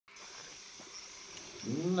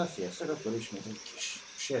Na sziasztok, akkor ismét egy kis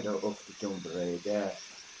Shadow of the Tomb Raider.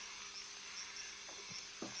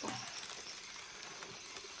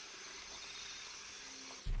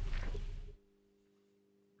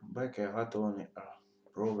 Be kell hatolni a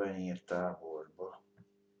Provenir táborba.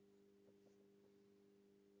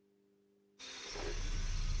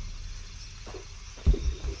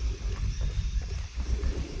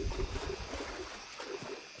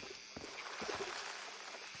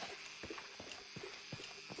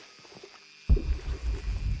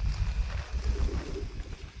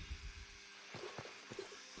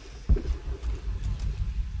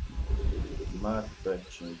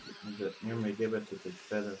 Márpecsinj, nyomj egy ebetét, hogy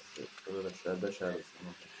felvesztel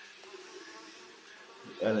besározom.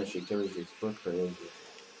 Ellenség kevésbé sportra jelző.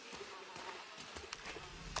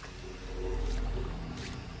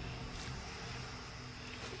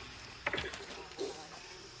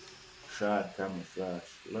 Sár, camouflage,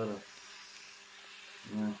 lara.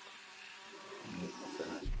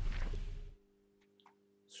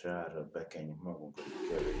 Sárra bekenjük magunkat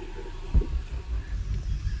kevésbé.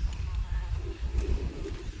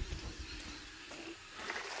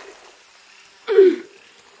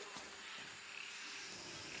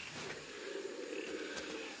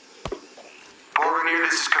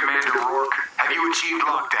 This is Commander Rourke. Have you achieved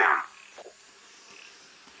lockdown?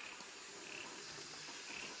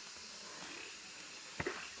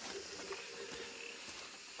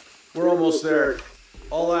 We're almost there.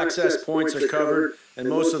 All access points are covered, and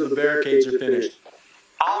most of the barricades are finished.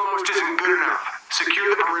 Almost isn't good enough. Secure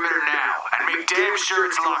the perimeter now, and make damn sure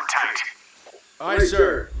it's locked tight. Aye,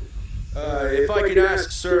 sir. If I could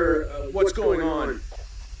ask, sir, what's going on?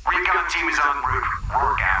 Recon team is en route.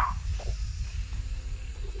 Rourke out.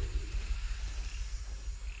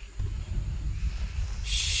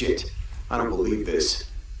 Shit, I don't believe this.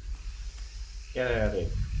 Gyere elég.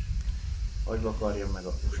 Hogy vakarjon meg a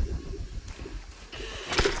pust.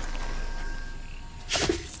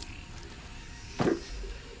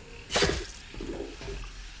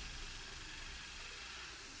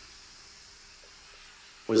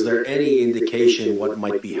 Was there any indication what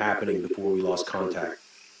might be happening before we lost contact?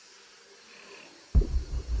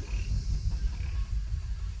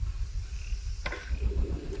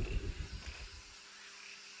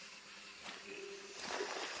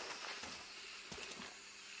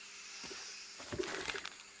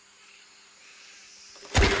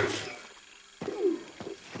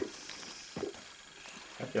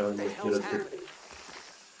 What the hell's happening?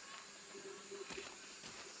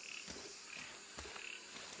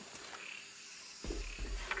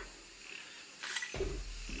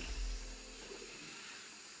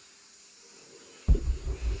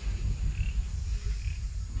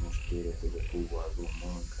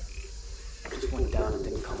 Just went down and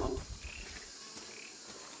didn't come up.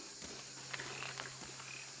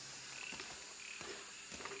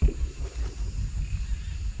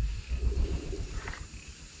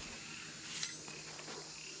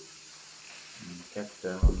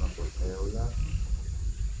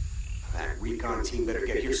 That recon team better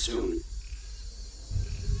get here soon.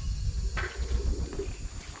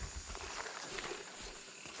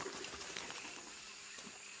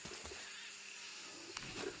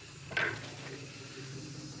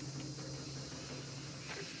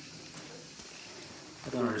 I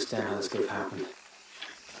don't understand how this could have happened.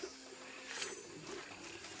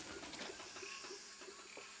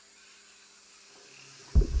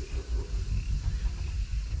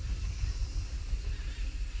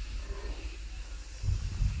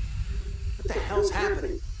 What the hell's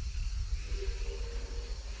happening?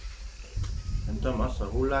 Nem tudom, azt a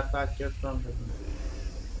hullát látjattam, de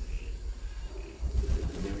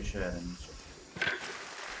nem is erre nincs.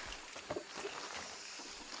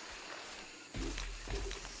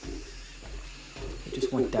 It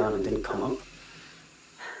just went down and didn't come up.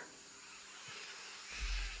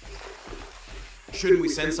 Shouldn't we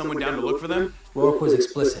send someone down to look for them? Rourke was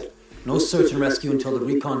explicit. No search and rescue until the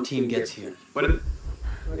recon team gets here. But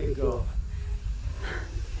Where'd he go?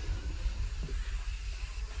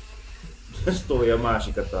 Tolja a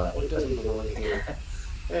másikat talán. It doesn't belong here.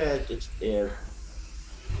 Kicsit él.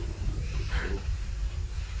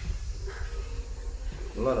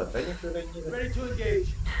 Lara, tegyek föl ennyire? ready to engage.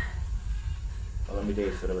 Valamit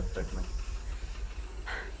észrevettek meg.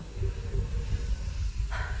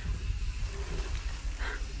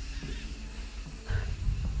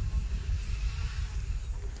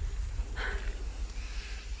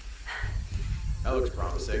 That looks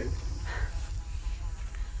promising.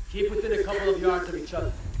 Keep within a couple of yards of each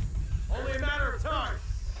other. Only a matter of time.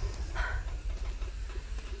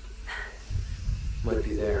 Might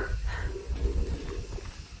be there.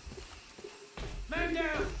 Man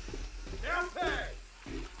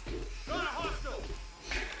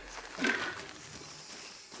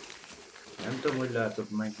hogy látok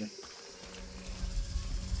meg.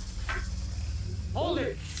 Hold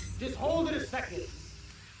it! Just hold it a second.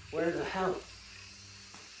 Where the hell?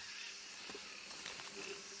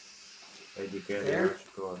 Egyik erre,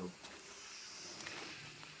 másik arra.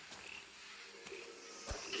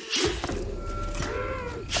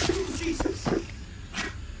 Jesus!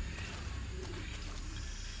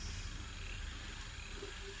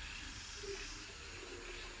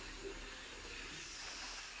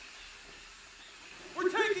 We're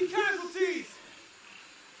taking casualties!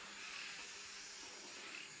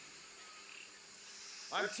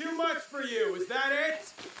 I'm too much for you, is that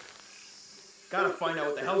it? Gotta find out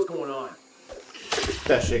what the hell's going on.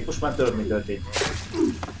 Tessék, most már tudod, mi történt.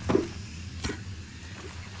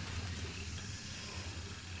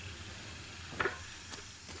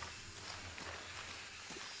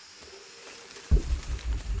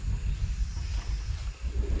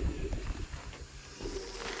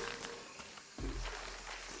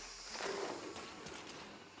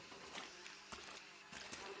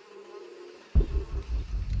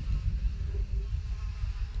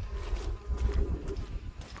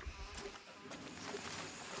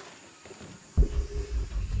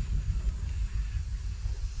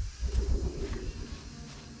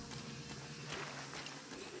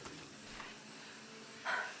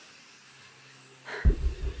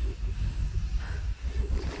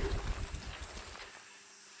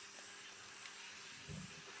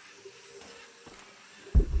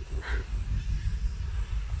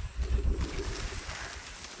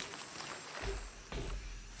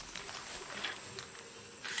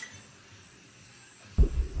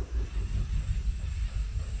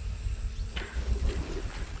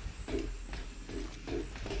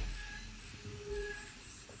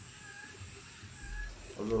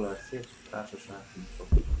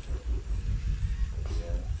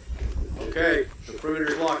 Okay, the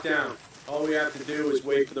perimeter's locked down. All we have to do is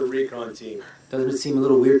wait for the recon team. Doesn't it seem a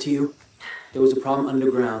little weird to you? There was a problem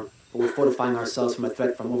underground, but we're fortifying ourselves from a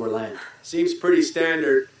threat from overland. Seems pretty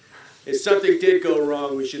standard. If something did go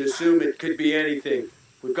wrong, we should assume it could be anything.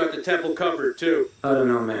 We've got the temple covered, too. I don't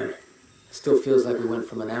know, man. It still feels like we went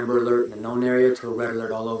from an Amber Alert in a known area to a Red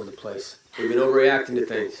Alert all over the place. We've been overreacting to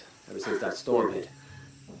things ever since that storm hit.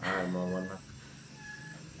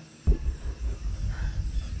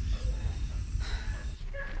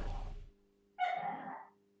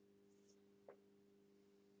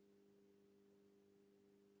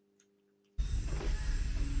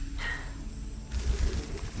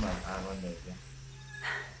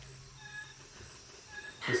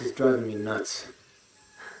 This is driving me nuts.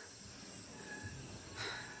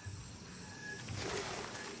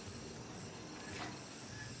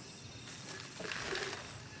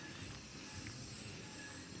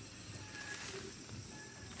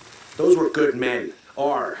 Those were good men.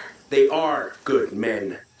 They are good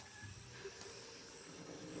men.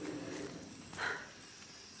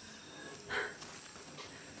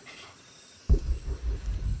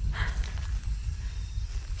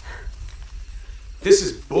 This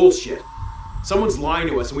is bullshit. Someone's lying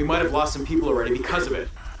to us and we might have lost some people already because of it.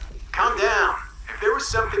 Calm down. If there was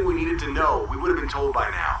something we needed to know, we would have been told by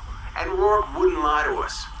now. And Rourke wouldn't lie to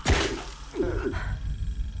us.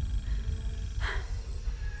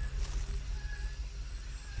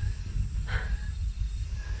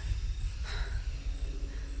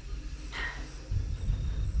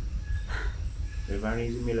 Nyilván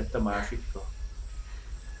nézi, mi lett a másikkal.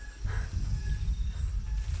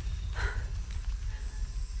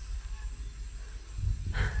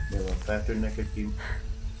 Nyilván feltűnnek egy kint.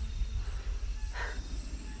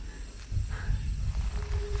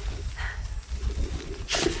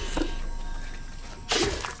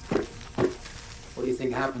 What do you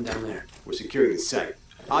think happened down there? We're securing the site.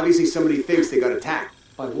 Obviously somebody thinks they got attacked.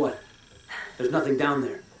 By what? There's nothing down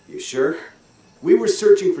there. You sure? We were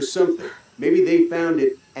searching for something. Maybe they found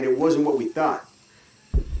it and it wasn't what we thought.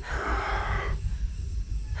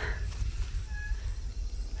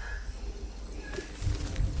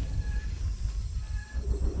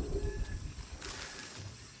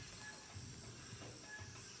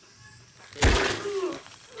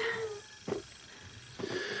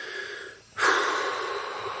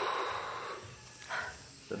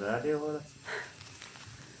 The radio was?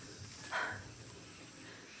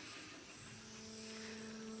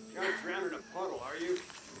 You're not drowned in a puddle, are you?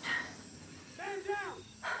 Stand down!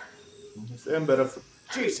 Az ember a...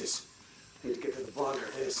 Jesus! Need to get to the bottom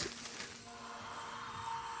of this.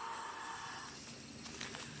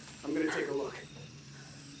 I'm gonna take a look.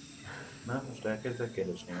 Na, most elkezdek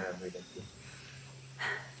keresni, elvégettük.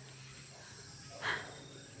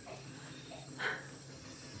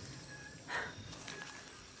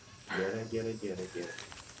 Gyere, gyere.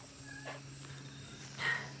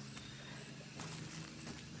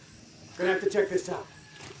 Gonna have to check this out.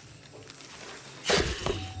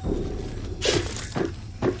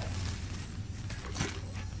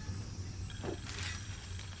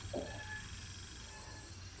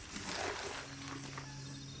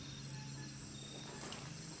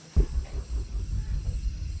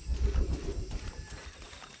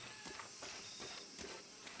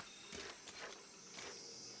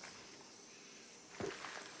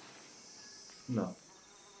 Na.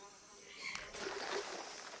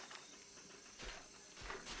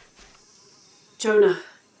 Jonah,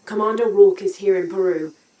 Commander Rourke is here in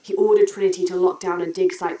Peru. He ordered Trinity to lock down a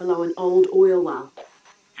dig site below an old oil well.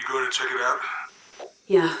 You going to check it out?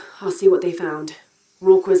 Yeah, I'll see what they found.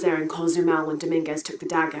 Rourke was there in Cozumel when Dominguez took the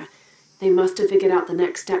dagger. They must have figured out the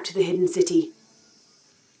next step to the hidden city.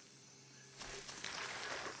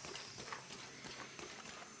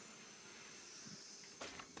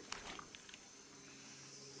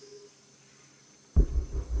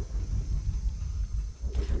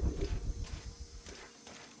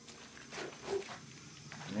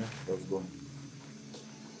 Mozgom.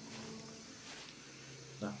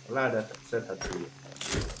 Na, a ládát szedhető.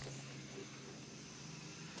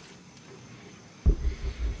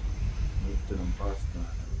 Mit tudom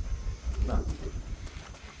használni? Na.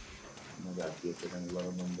 Magát hirtelen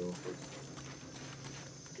valamon dolgoz.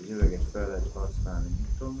 Az üveget fel lehet használni.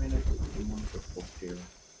 Mit tudom én, egy mondtok koktél.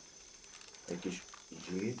 Egy kis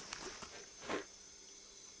zsét.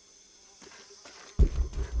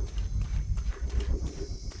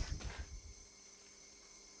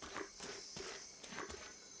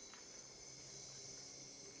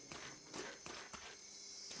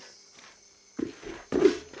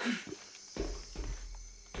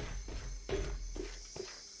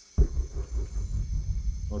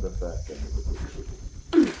 Oda fel kell.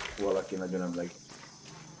 Valaki nagyon emleg.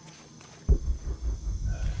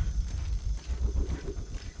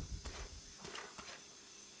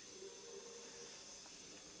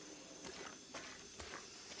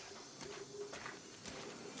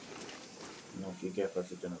 No, ki kell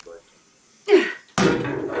feszíteni a bajt.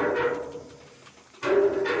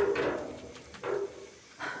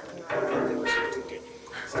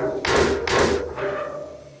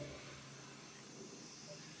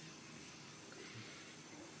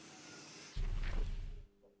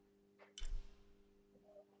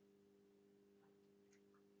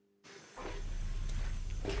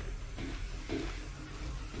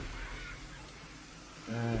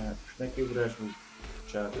 Nekiugrású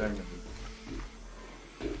csákányok.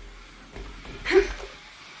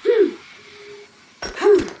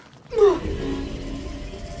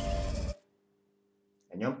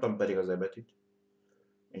 Nyomtam pedig az ebetűt.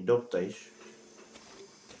 Még dobta is.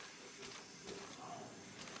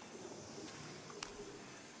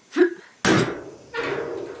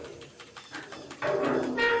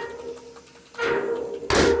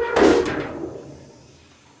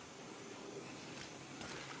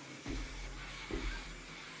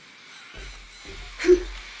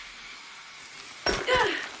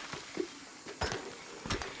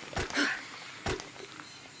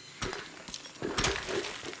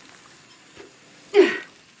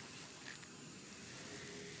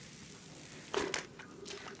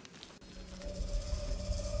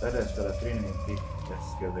 Fedezd fel a Trinity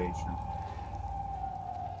Excavation.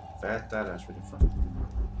 Feltárás vagy a fasz?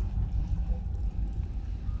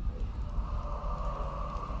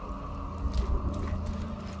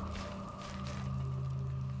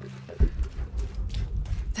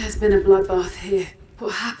 There's been a bloodbath here.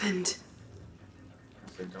 What happened?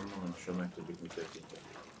 Szerintem magam sem meg tudjuk mutatni.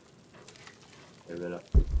 Ezzel a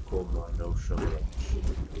kommandóssal valami.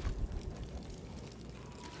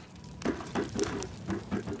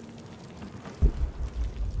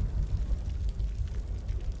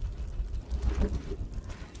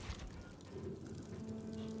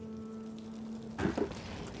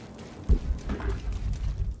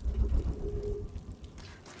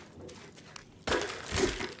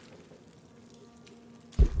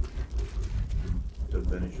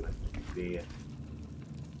 Többen is vagy vér.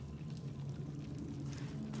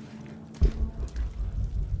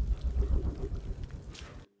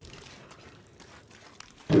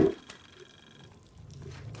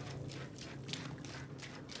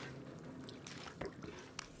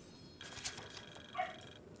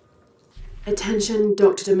 Attention,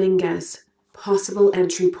 Dr. Dominguez. Possible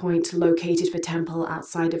entry point located for temple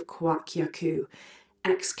outside of Coaquiacu.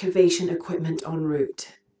 Excavation equipment en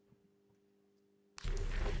route.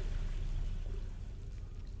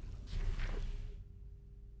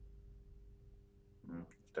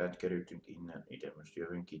 Átkerültünk innen ide, most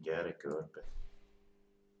jövünk így erre körbe.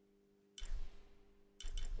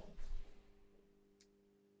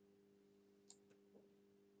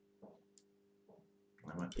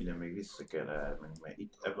 Nem, ide még vissza kell elmenni, mert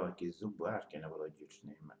itt ebben a kis zubba át kéne valahogy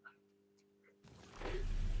jutni meg.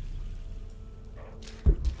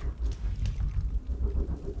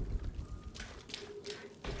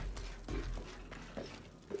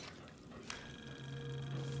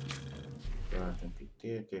 Látunk itt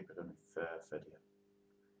térképet, ami felfedi a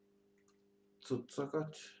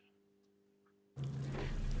cuccokat.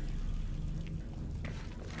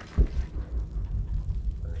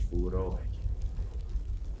 Ez egy fúró hegy.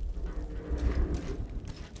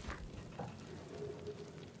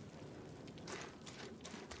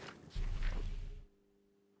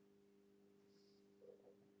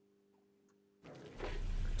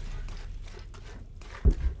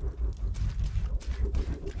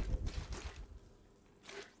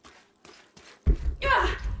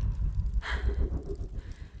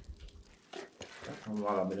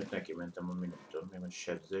 Valaminek neki mentem, ami nem tudom, mi most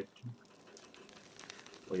sebződtünk.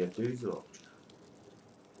 Hogy a tűz volt.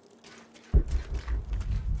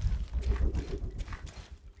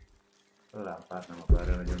 A lámpát nem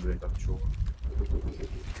akarja nagyon bekapcsolni.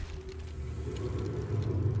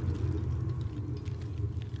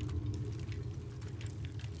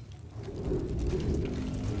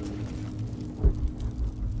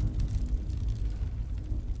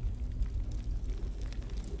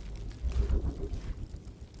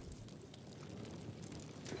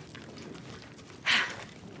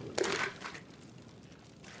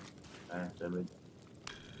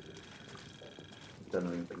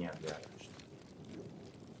 Tanuljunk a nyelvjárást.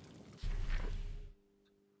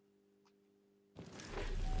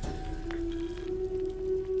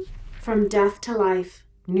 From death to life,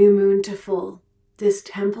 new moon to full, this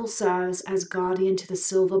temple serves as guardian to the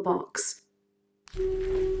silver box.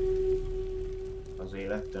 Az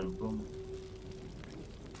élettemplom.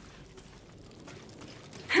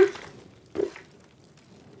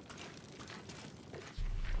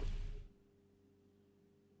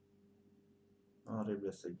 Arrébb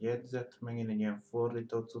lesz egy jegyzet, megint egy ilyen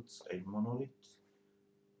fordított cucc, egy monolit,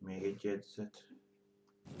 még egy jegyzet.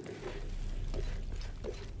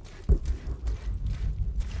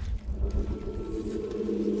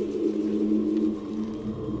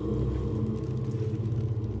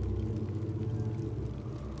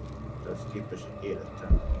 Ez képes egy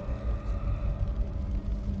életem.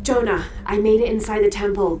 Jonah, I made it inside the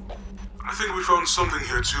temple. I think we found something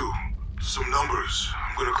here too. Some numbers.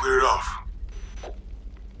 I'm gonna clear it off.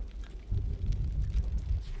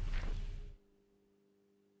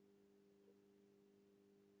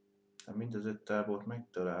 Mind az 5 tábort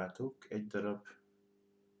megtaláltuk, egy darab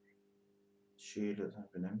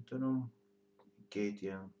sérült, nem tudom, 2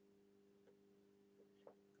 ilyen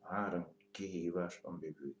 3 kihívás,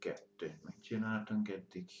 amiből 2 megcsináltunk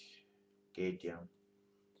eddig, 2 ilyen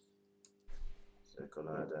ezek a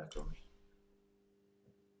ládák, ami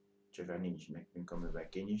csak nincs nekünk, amivel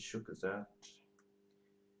kinyissuk az át.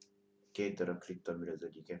 2 darab krit, amire az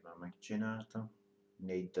egyiket már megcsináltam,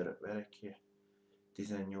 4 darab erekje,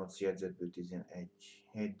 18 jegyzetből 11,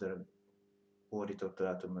 7 darab fordított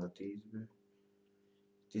találtam meg a 10-ből,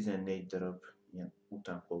 14 darab ilyen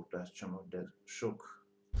utánpótlás csomag, de sok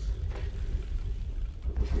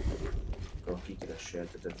a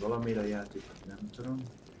kikereseltetett valamire a játékot, nem tudom.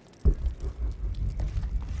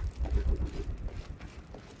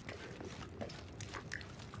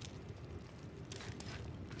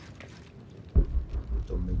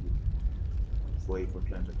 Tudom, még folyik ott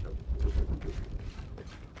lent a csap.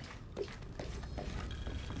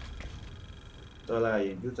 Találj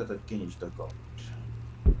egy utatot, kinyisd a kaput.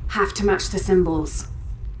 Have to match the symbols.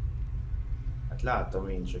 Hát láttam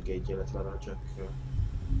én is a 2 jelet arra, csak...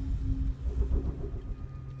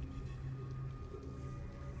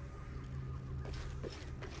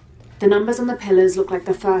 The numbers on the pillars look like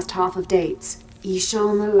the first half of dates. Isha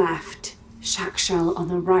on the left, Shakshel on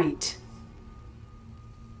the right.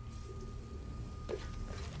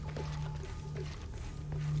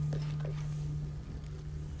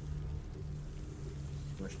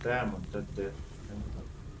 Most elmondtad, de...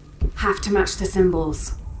 Have to match the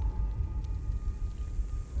symbols.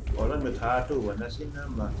 Valamit hátul van, ezt én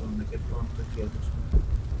nem látom neked pont a kérdést.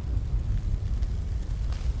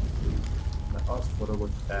 Mert azt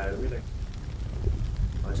forogott elvileg.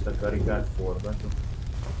 Azt a karikát forgatom.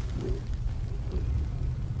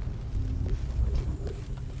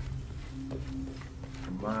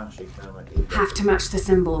 A másik nem egy... Have to match the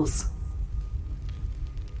symbols.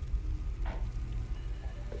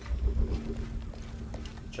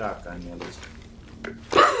 Csákány előtt.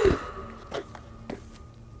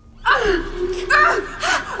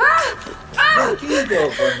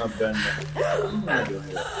 Kígyók vannak benne. Nagyon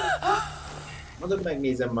jó. Mondod,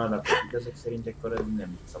 megnézem már napot, de ezek szerint ekkor ez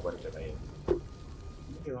nem szabad bevejön.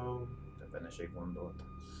 Jó, többeneség gondolt.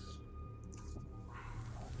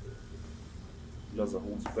 Laza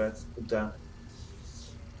 20 perc után.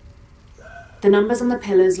 The numbers on the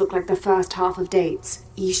pillars look like the first half of dates.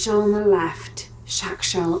 Ishal on the left,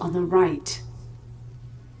 Shakshal on the right.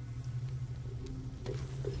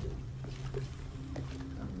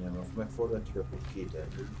 Nem, most megforgatjuk, akkor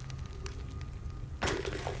kételünk.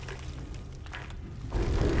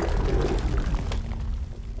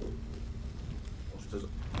 Most az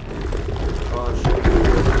alsó.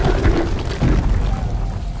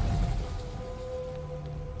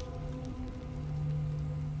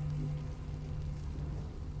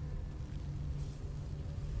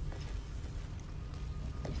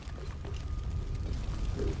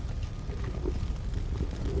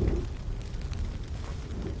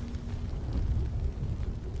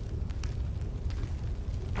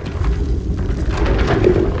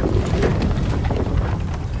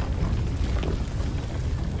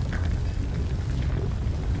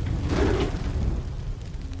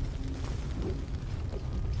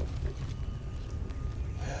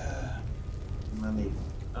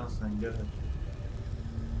 Azt mondja, hogy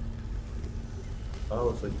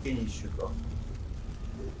ahhoz, hogy kinyissuk a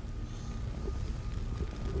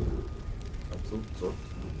cuccot,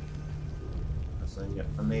 azt mondja,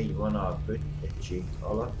 a 4 vonal egység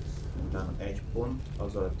alatt, utána 1 pont,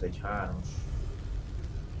 az alatt egy 3-as.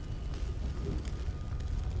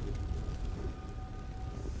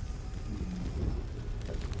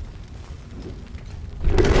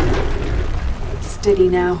 Steady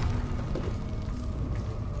now.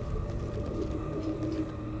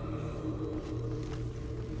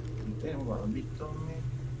 Én valamit tudom még,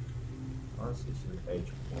 az is, hogy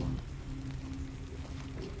 1 pont.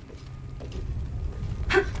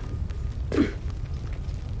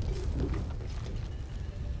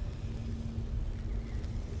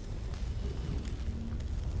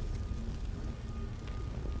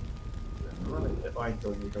 Van egy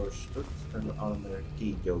ajtónyitós tudsz, amelyek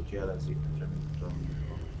kígyót jelezik, nem tudom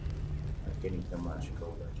mikor. Meg kell nyitni a másik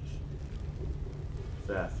oldalt is.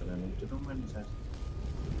 Felfele nem tudom menni, tehát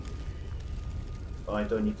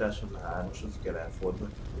ajtónyitások a 3-as, az kell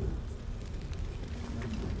elfordulni.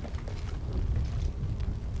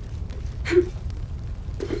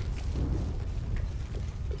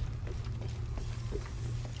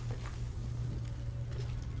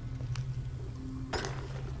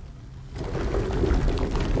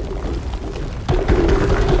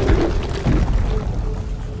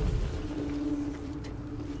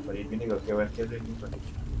 Akkor itt mindig a következő nyitott.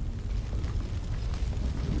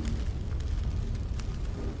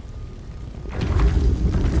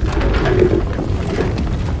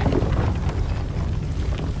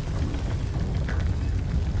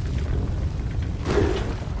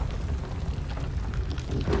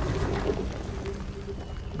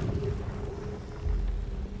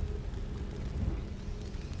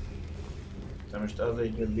 Most az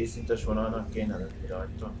egy vízszintes vonalnak kéne lenni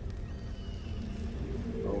rajta.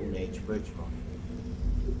 Ó, 4 pöcs van.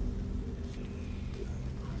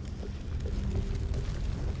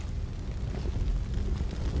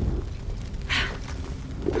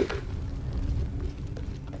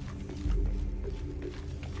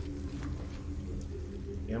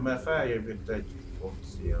 Ja, mert feljövött egy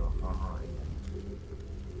opció. Aha, igen.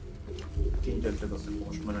 Kintetted azt, hogy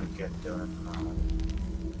most már nem 2, hanem 3.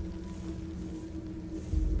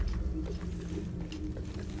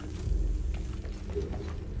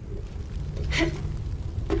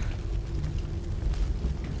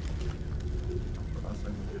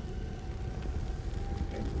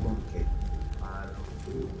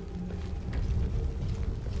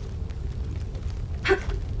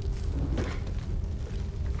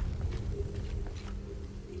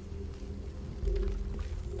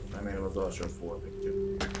 Remélem az alsó fordítja.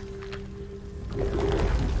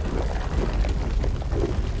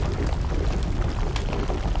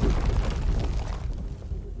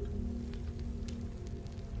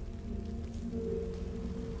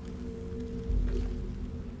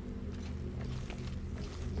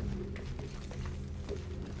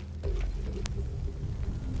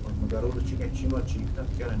 Arról csak egy sima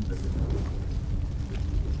csípet kell rendezni.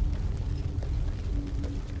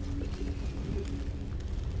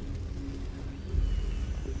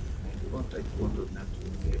 Pont egy pontot nem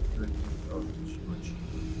tudunk érteni, arról is sima csíp.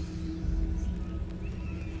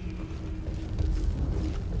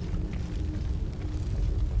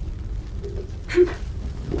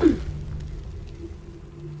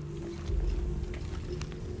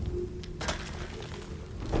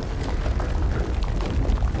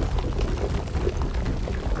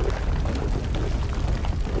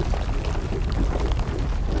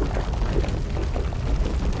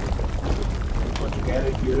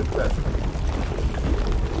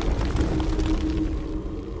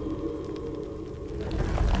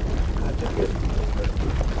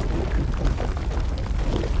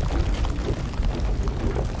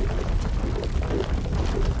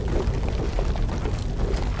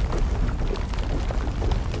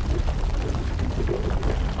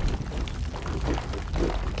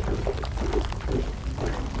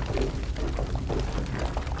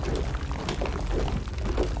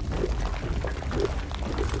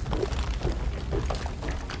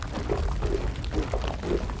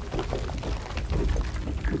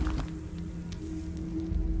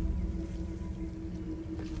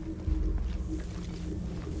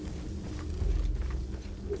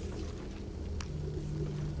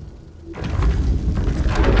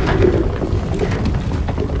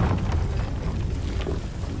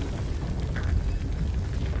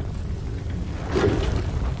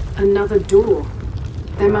 Another door.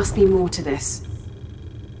 There must be more to this.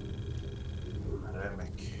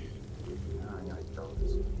 Remek. Hány ajtó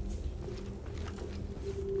ez?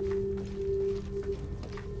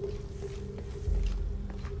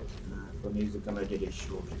 Akkor nézzük a negyedik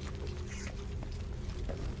sort.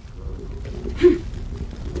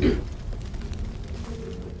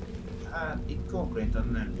 Hát itt konkrétan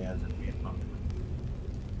nem jelzett miért van.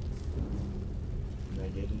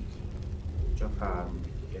 Negyedik. Csak 3.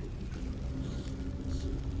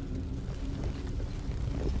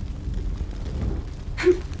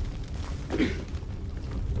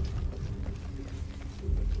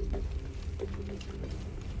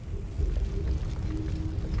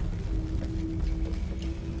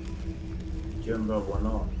 Gyömbe a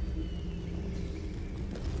vonal.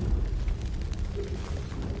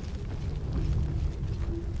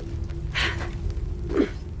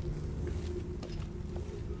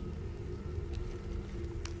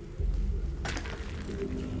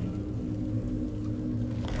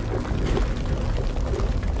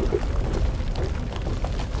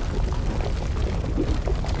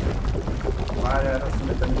 Várjál, azt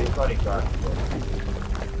mondtam, hogy egy karikát.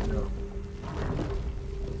 Jó.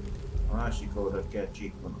 A másik oldalt kell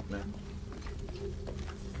csíkvanok, nem?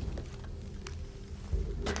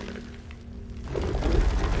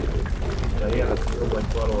 De jelent jó vagy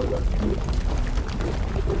bal oldalt.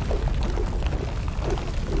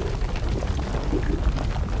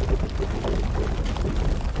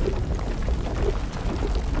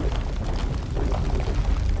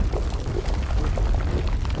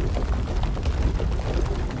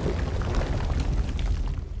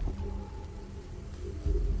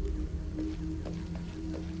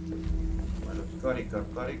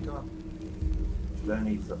 Karika, és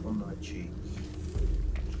lenézze onnan a csík.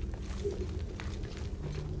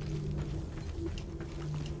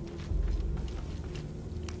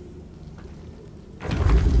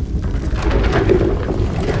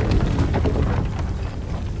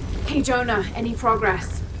 Hey Jonah, any progress?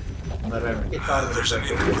 There's an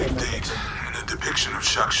incomplete date and a depiction of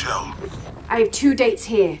Jacques Shell. I have 2 dates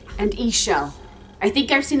here, and E-Shell. I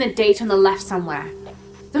think I've seen the date on the left somewhere.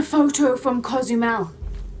 The photo from Cozumel.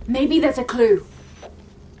 Maybe there's a clue.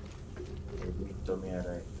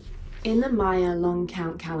 In the Maya long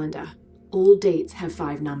count calendar, all dates have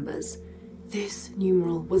 5 numbers. This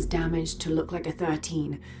numeral was damaged to look like a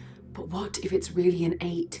 13. But what if it's really an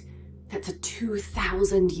 8? That's a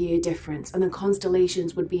 2,000-year difference, and the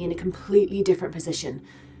constellations would be in a completely different position.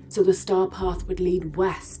 So the star path would lead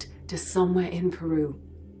west to somewhere in Peru.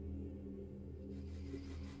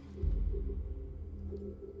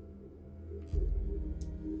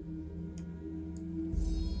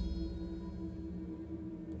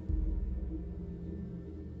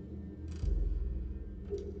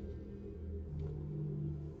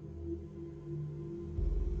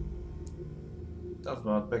 Az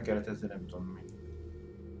van, be kellett ezzel, nem tudom mi.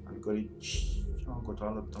 Amikor így hangot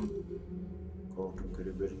hallottam, akkor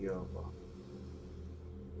körülbelül hiába.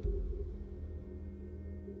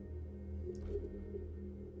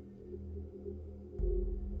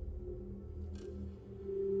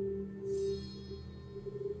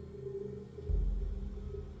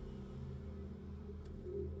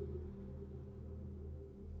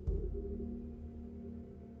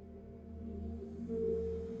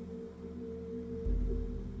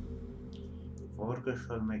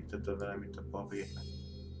 Forgassal megtötöd velem itt a papírnak.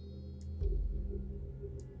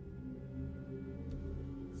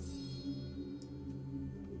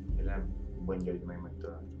 Nem mondja, hogy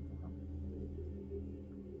megtaláltam.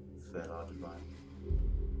 Feladvány.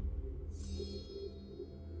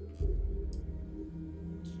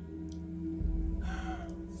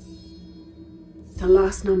 The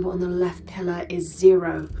last number on the left pillar is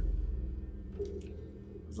 0.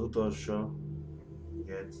 Az utolsó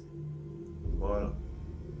jegy bal.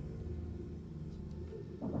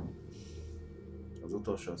 Az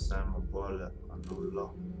utolsó szám a bal a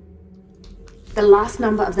 0. The last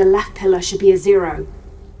number of the left pillar should be a 0.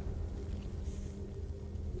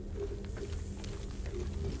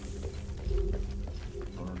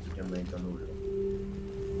 Honnan tudjam, melyik a 0.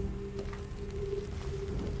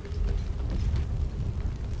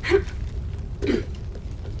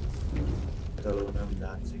 Talán nem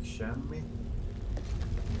látszik semmi.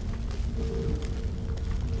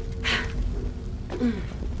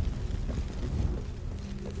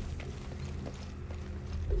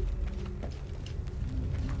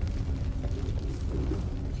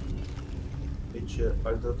 Itt se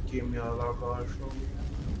adott ki mi a lagalsó.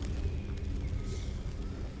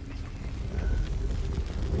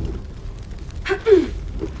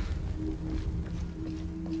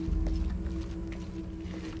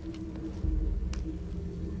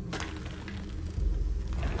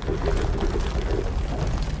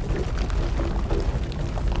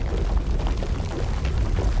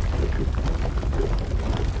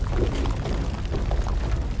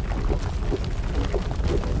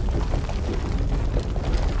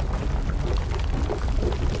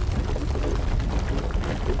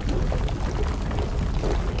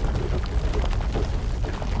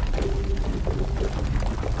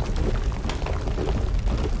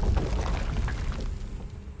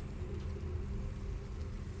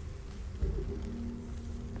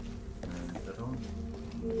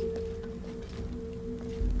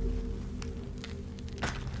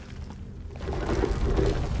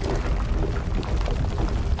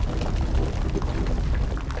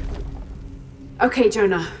 Okay,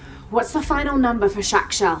 Jonah. What's the final number for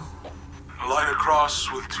Shack Shell? A line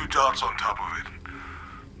across with 2 dots on top of it.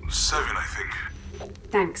 7, I think.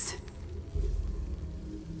 Thanks.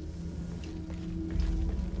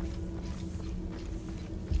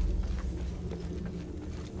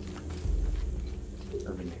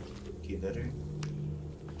 Ami kiderül.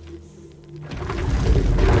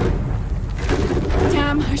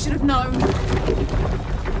 Damn, I should have known.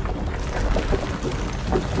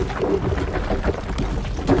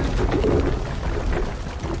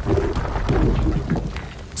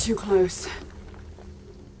 Too close.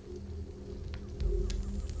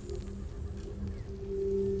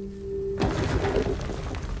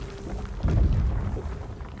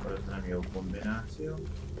 Ez nem jó kombináció.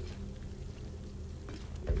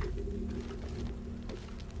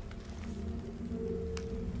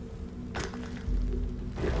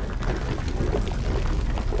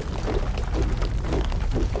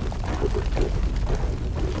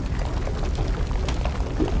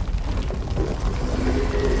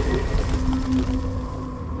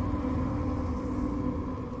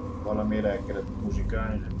 Valamire el kellett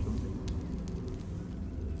muzsikálni, nem tudom.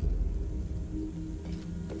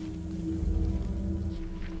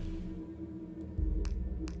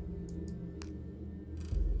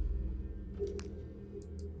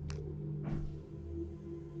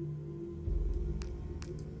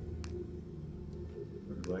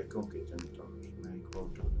 Vagy konkrétan nem tudom, melyik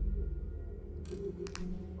volt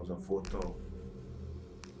az a fotó.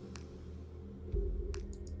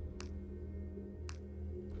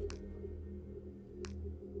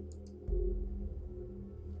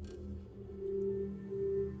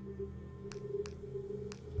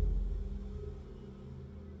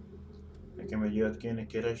 Nekem egy olyat kéne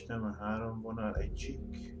keresnem, a 3 vonal, egy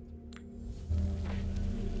csík.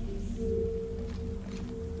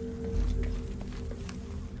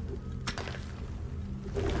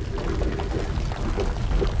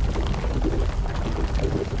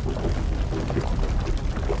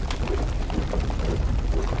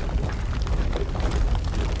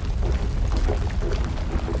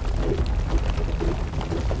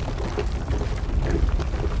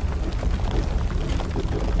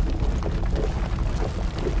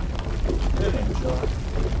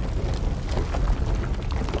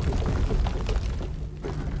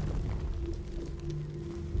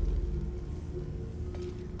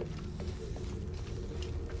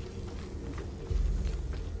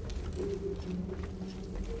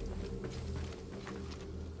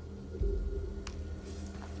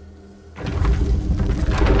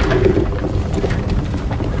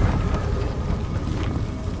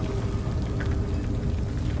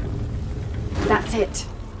 That's it.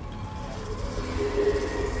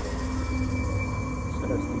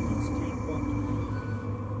 Szereztünk egy skillpont.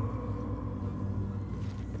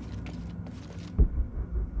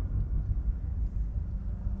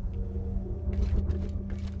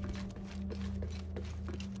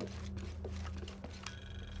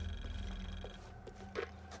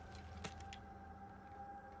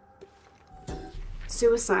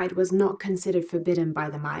 Suicide was not considered forbidden by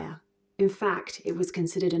the Maya. In fact, it was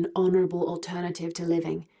considered an honorable alternative to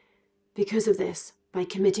living. Because of this, by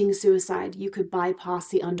committing suicide, you could bypass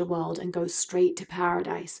the underworld and go straight to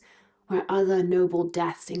paradise, where other noble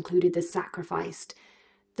deaths included the sacrificed,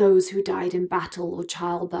 those who died in battle or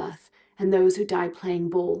childbirth, and those who died playing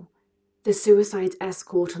ball. The suicide's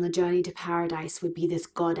escort on the journey to paradise would be this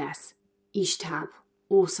goddess, Ishtab,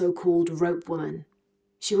 also called Rope Woman.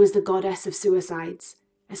 She was the goddess of suicides,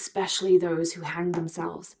 especially those who hanged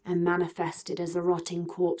themselves and manifested as a rotting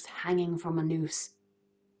corpse hanging from a noose.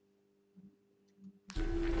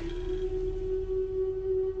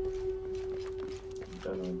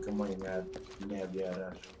 Tanulunk a mai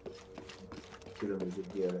nyelvjárás. Különböző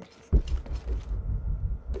dialektus.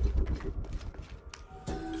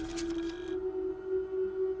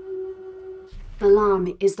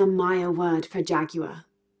 Balam is the Maya word for jaguar.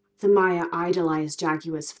 The Maya idolized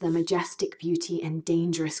jaguars for their majestic beauty and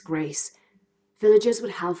dangerous grace. Villagers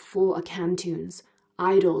would have 4 akantuns,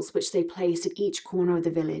 idols which they placed at each corner of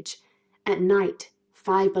the village. At night,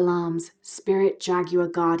 5 Balams, spirit jaguar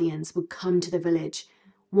guardians, would come to the village.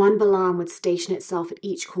 1 Balam would station itself at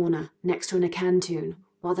each corner, next to an akantun,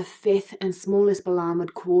 while the 5th and smallest Balam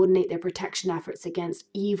would coordinate their protection efforts against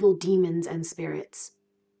evil demons and spirits.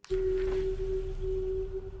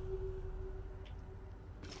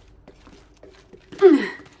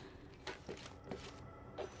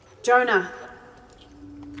 Jonah.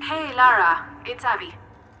 Hey, Lara. It's Abby.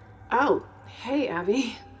 Oh, hey,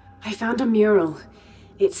 Abby. I found a mural.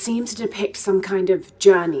 It seems to depict some kind of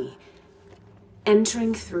journey.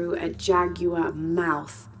 Entering through a jaguar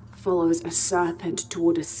mouth, follows a serpent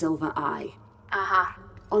toward a silver eye. Uh-huh.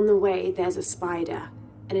 On the way, there's a spider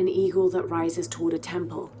and an eagle that rises toward a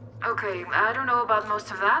temple. Okay, I don't know about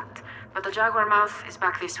most of that, but the jaguar mouth is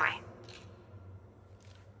back this way.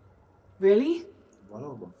 Really?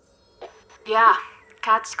 Valóban? Yeah,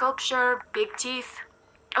 cat sculpture, big teeth.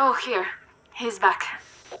 Oh, here. He's back.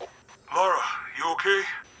 Lara, you okay?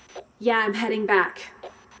 Yeah, I'm heading back.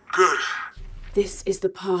 Good. This is the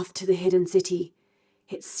path to the hidden city.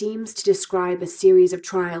 It seems to describe a series of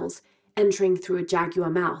trials, entering through a jaguar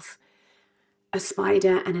mouth. A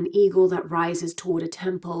spider and an eagle that rises toward a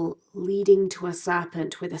temple, leading to a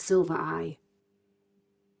serpent with a silver eye.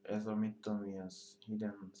 Ez a mit tudom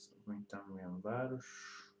milyen város.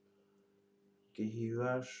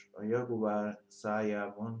 Kihívás. A jaguár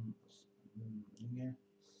szájában. Igen.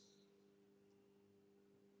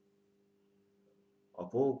 A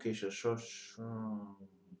pók és a sas...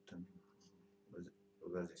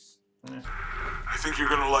 I think you're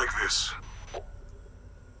gonna like this.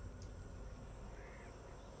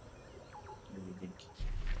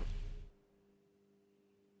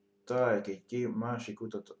 Találjuk egy másik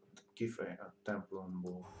utat kifej a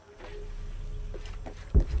templomból.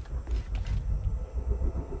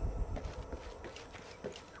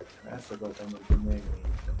 Ezt akartam, hogy még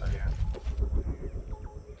találják.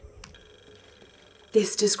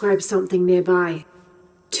 This describes something nearby.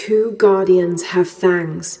 2 guardians have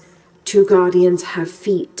fangs. 2 guardians have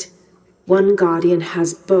feet. 1 guardian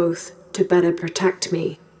has both to better protect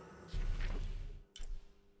me.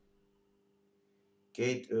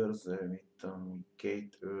 Két őrző, mit tudom,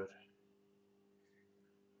 két őr.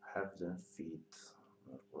 Have them feet.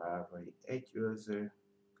 Lábai. Egy őrző.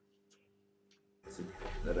 Ez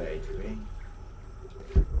egy rejtvény.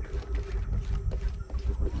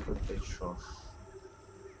 Ott egy sas.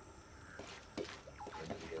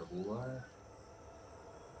 Egy jaguár.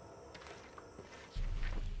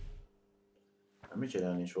 Mit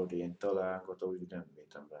csinálni is volt ilyen találkozó, úgy nem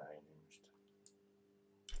bírtam rájönni most.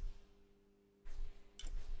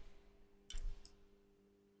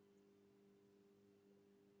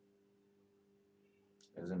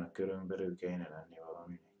 Ezen a körön belül kéne lenni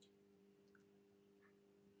valaminek.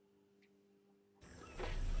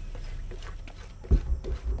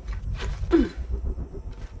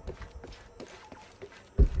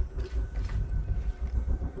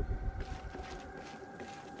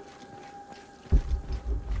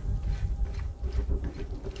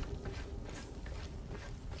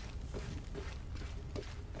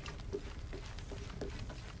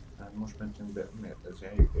 Hát most mentünk be, miért ez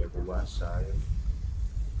eljük a buvásszája?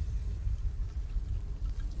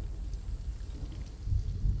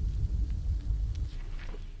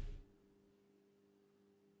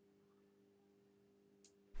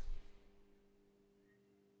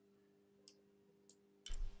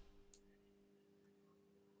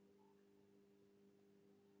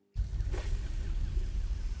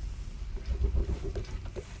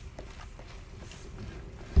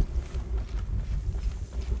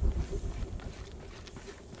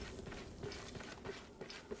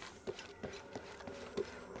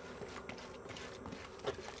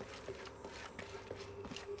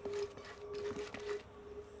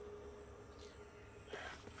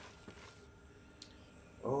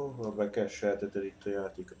 Ha be kell sejteted itt a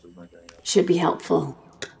játékot, az nagyon jó. Should be helpful.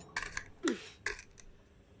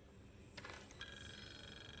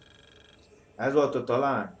 Ez volt a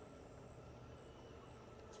talán?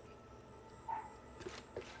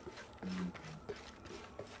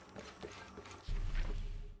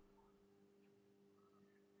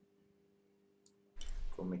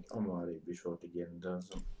 Akkor még amarébb is volt egy ilyen, de az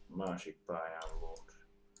a másik pályán volt.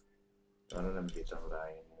 Arra nem bírtam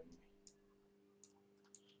rájönni.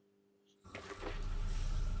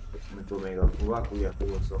 Amikor még a vakujat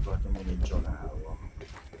volt akartam mondani John-ával.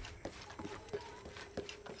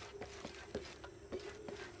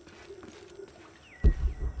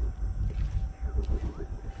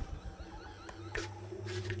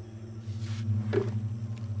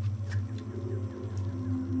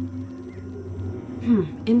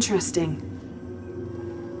 Interesting.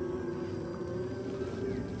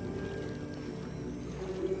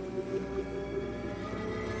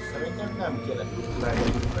 Szerintem nem kellett rájönni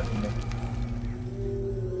neki.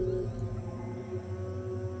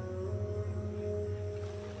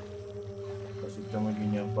 Azt hittem, hogy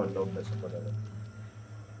mindjárt padlók beszakad előtt.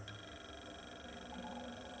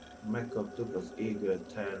 Megkaptuk az égő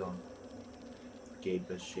Talon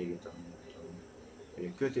képességet, amit hogy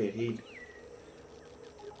a kötélhíd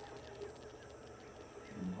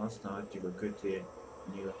használhatjuk a kötél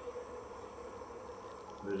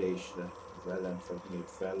nyílülésre, az ellenfelt még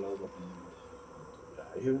fellógatni, rá.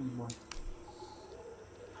 Jön majd.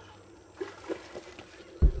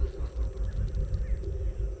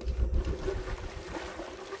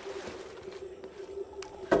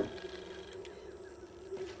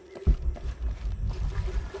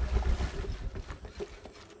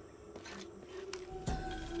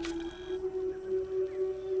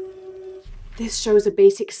 This shows a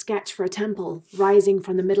basic sketch for a temple rising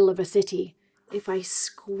from the middle of a city. If I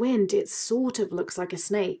squint, it sort of looks like a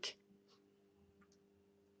snake.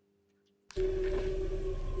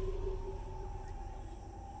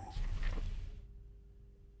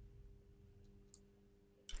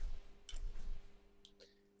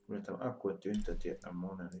 Akkor tünteti a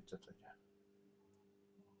monolitot, hogy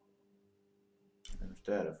most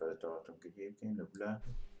errefele tartunk egyébként, de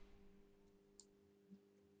látom.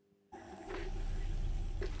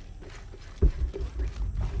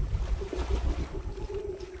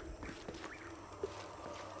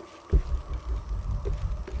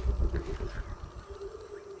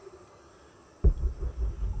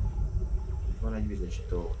 Van egy vizes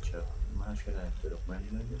torcsa, másfél el tudok menni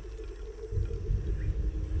legyen.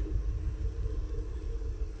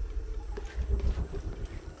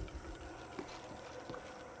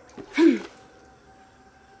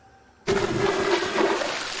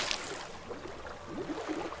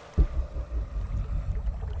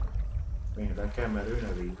 Még rá kell merülni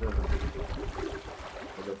a vízbe, az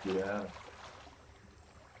a i.BL.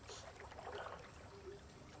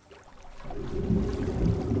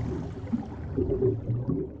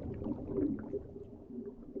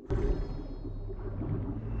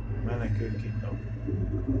 Menekünk itt a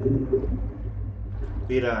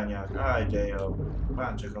pirányák, áj de jó,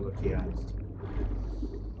 már csak azok hiányzik.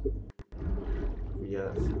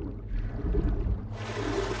 Vigyázz!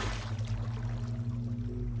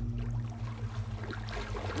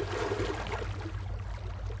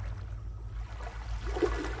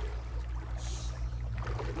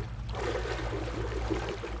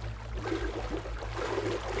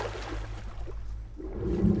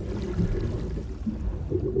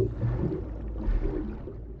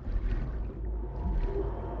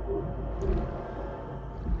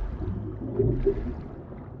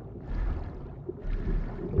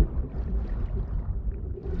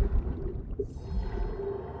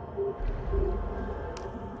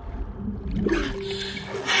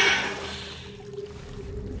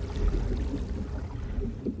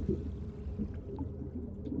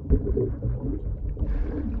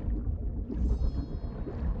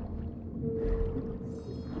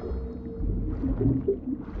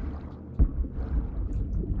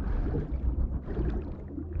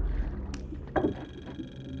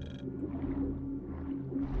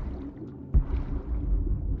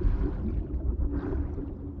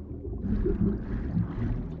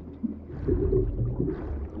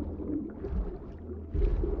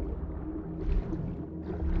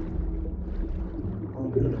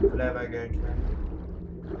 Levegőt venni.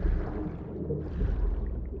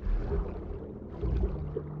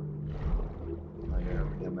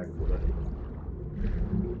 Nagyon ugye megfuradik.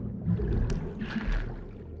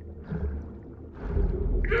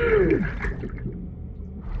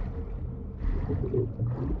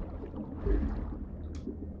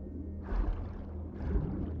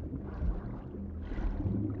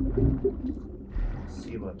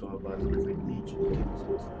 Szivatolva az úgy, hogy nincs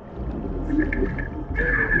képzett.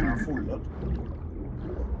 Már fullad.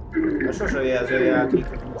 De sose jelző játék,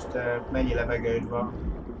 hogy most mennyi levegőd van.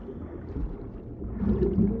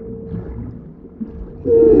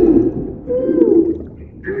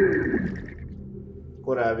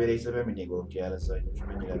 Korábbi részben mindig ott jelez, hogy most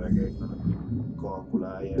mennyi levegőd van,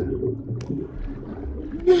 kalkulálja.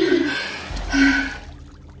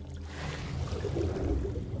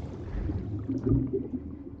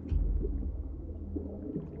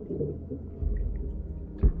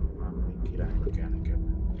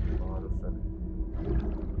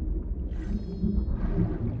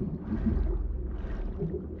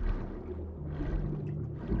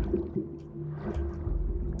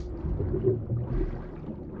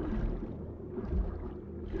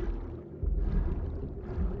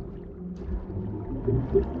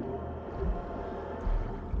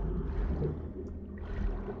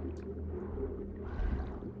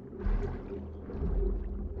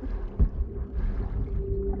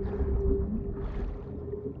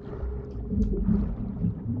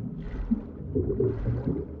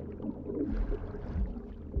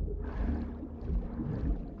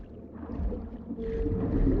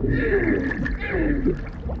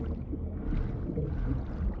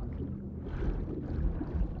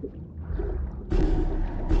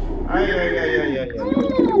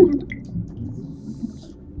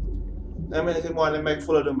 Reméljük, hogy majdnem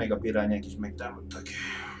megfulladunk, meg a pirányák is megtámadtak.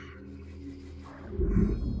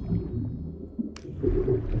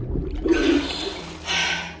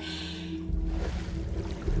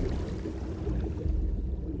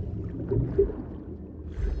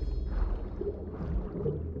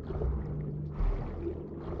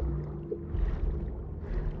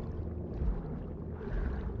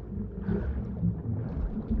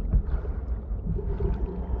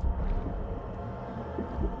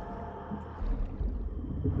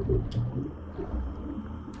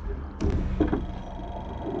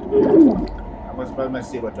 Most már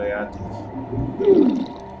messzi volt a játék.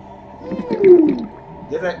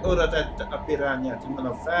 Direkt oda tette a pirányát, hogy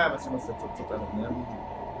mondom, felveszem azt a cuccot, amit nem.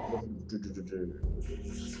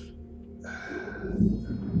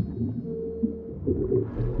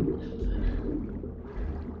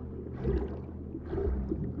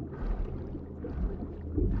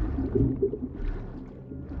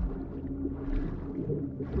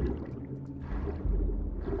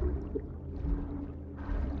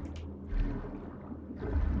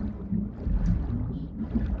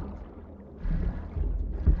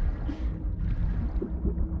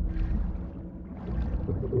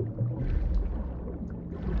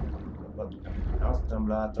 Azt nem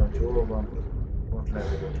látom, hogy hol van, ott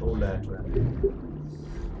lehet, hogy hol lehet venni.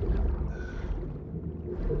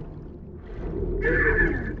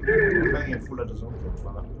 Megint fullad az ott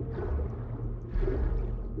valami.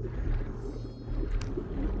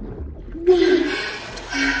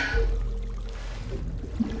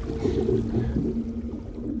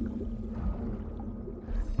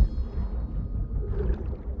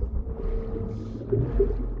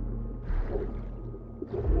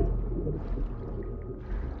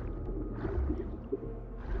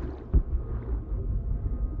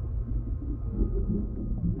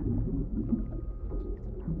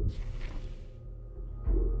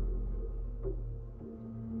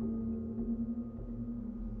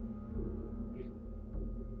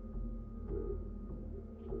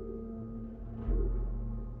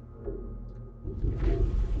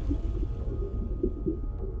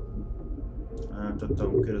 Nem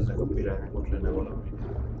tudtam, köröznek a pirányák, ott lenne valami.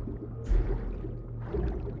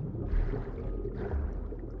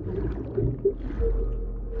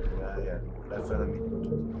 Járjál, lefele mit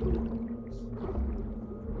mutat.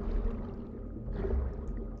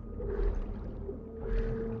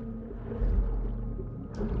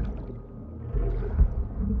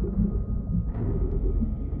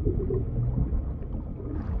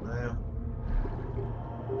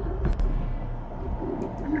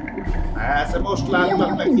 Persze, most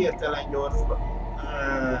láttam meg hirtelen gyorsban.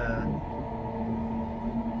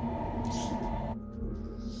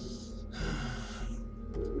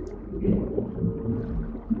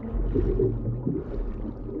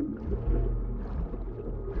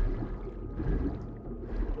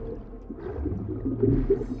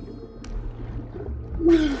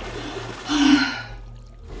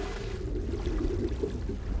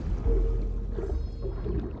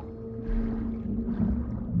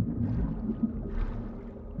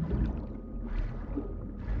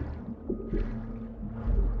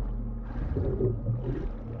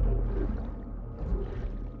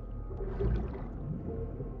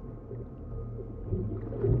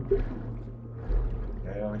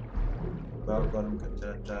 Jaj, be akarunk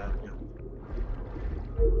ettől tárgyat.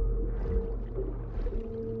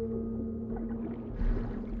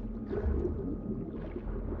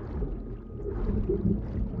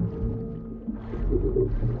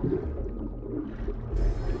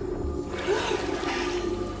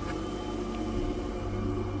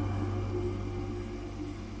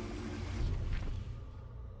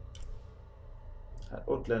 Hát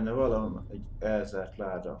ott lenne valami egy elzárt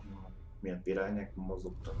láda, milyen pirányák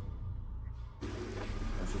mozogtak.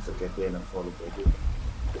 Most vissza kell térni a faluba egy időt.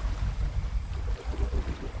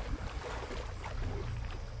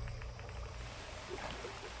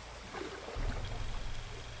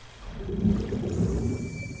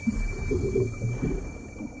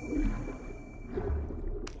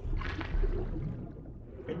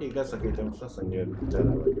 Mindig leszakítom, most azt mondja, hogy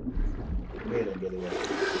tele vagyok. Miért engedi el?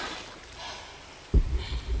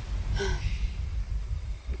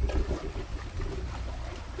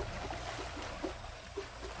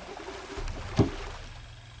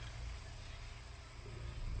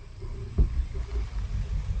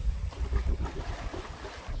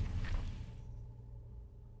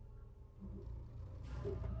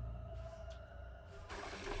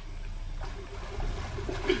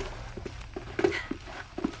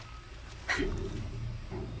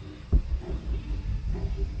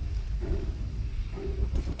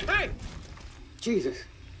 Jesus,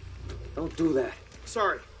 don't do that.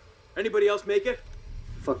 Sorry. Anybody else make it?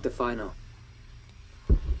 Fuck if I know.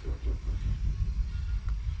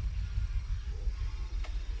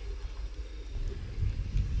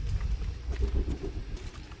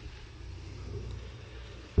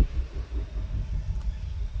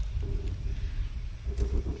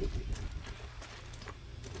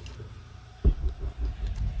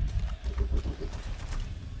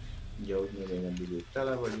 Ugye úgy még egy idő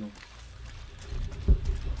tele vagyunk.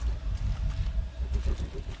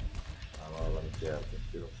 Valamit jelentett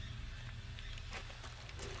piros.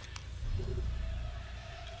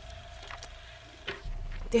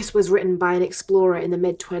 This was written by an explorer in the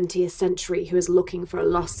mid-20th century who was looking for a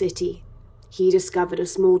lost city. He discovered a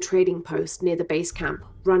small trading post near the base camp,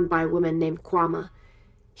 run by a woman named Kwama.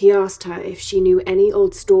 He asked her if she knew any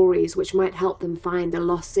old stories which might help them find the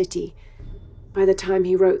lost city. By the time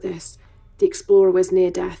he wrote this, the explorer was near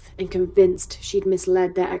death and convinced she'd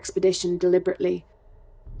misled their expedition deliberately.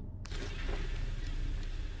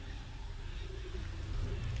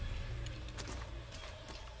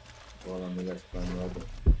 Valami lesz majd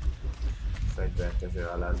fegyverkező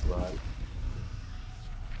állásba áll.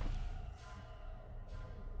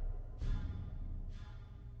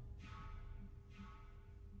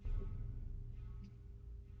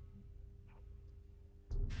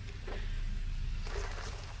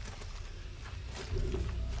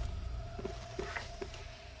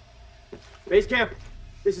 Base camp,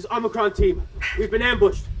 this is Omicron team. We've been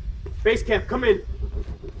ambushed. Base camp, come in.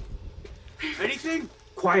 Anything?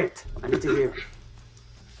 Quiet. I need to hear.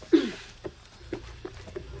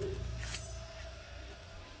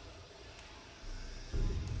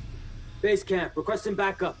 Base camp, requesting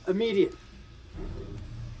backup. Immediate.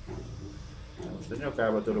 Most a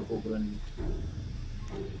nyakába tudok ugrani.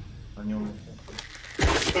 A nyomot.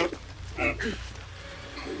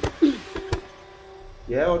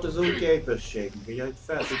 Ja, ott az új képességünk, ugye, hogy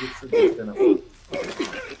fel tudjuk függeszteni a fot.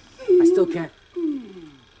 I still can't.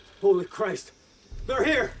 Holy Christ. They're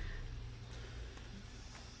here!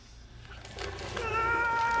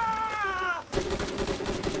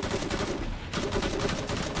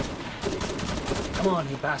 Come on,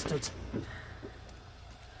 you bastards.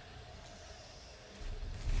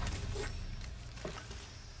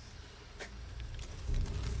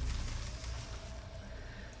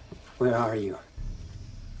 Where are you?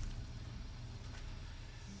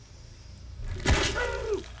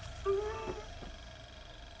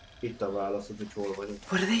 Itt a válaszod, hogy hol vagyok.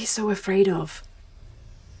 What are they so afraid of?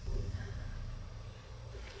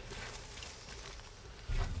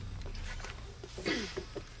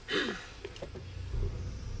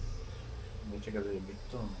 Még csak azért mit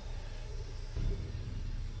tudom.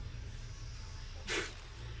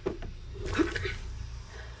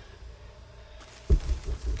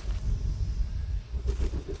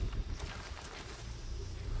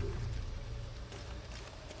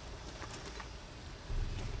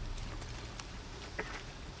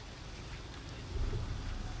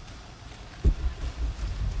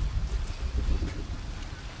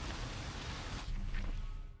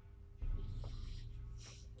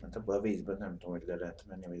 Hát abban a vízben nem tudom, hogy le lehet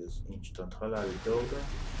menni, vagy az instant haláli dolga.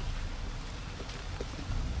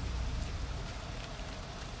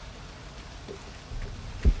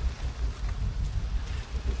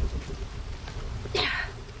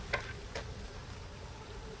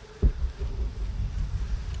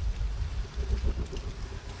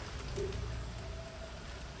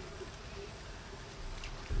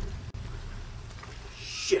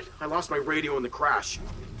 Shit, I lost my radio in the crash.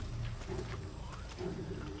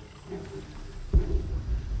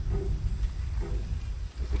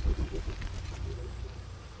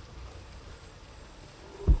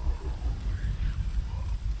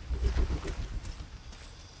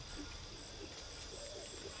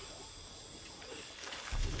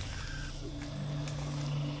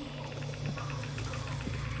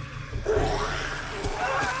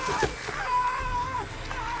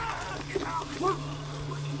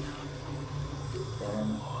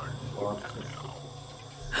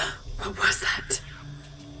 What was that?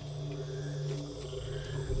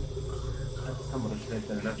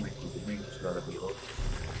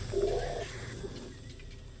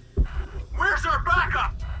 Where's our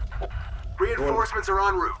backup? Reinforcements are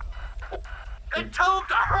en route. Then tell them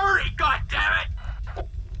to hurry, goddammit!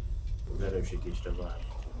 Az erősítésre vár.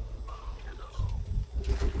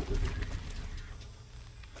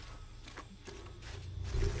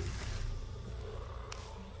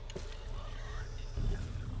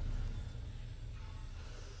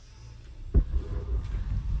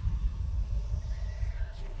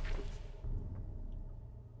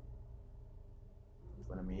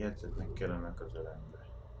 Valami jegyzetnek kellene közelembe.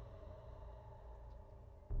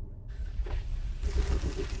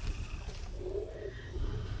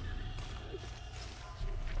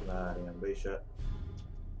 Várjál, be is el...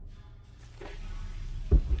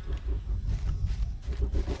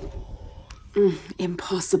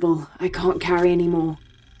 Impossible. I can't carry anymore.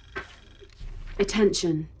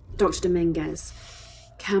 Attention, Dr. Dominguez.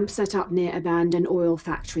 Camp set up near abandoned oil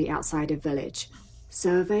factory outside of village.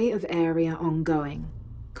 Survey of area ongoing.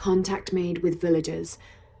 Contact made with villagers.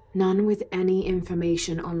 None with any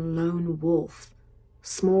information on lone wolf.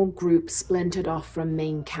 Small group splintered off from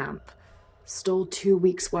main camp. Stole 2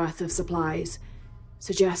 weeks' worth of supplies.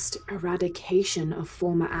 Suggest eradication of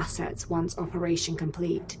former assets once operation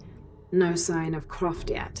complete. No sign of Croft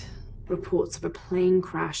yet. Reports of a plane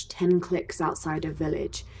crash 10 clicks outside of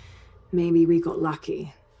village. Maybe we got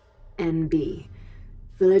lucky. NB.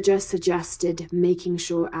 Villager suggested making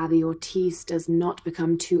sure Abby Ortiz does not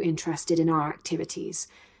become too interested in our activities.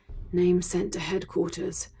 Name sent to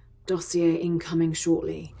headquarters. Dossier incoming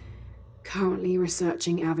shortly. Currently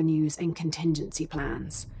researching avenues and contingency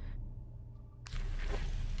plans.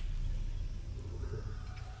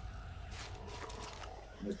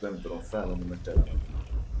 Ezt nem tudom felvenni, mert tele van.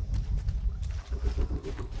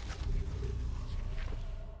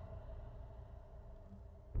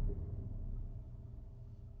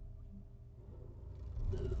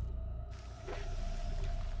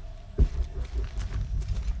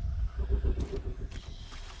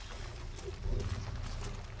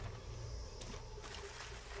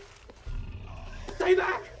 Stay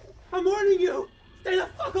back! I'm warning you! Stay the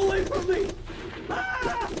fuck away from me!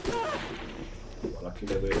 Ah! Valaki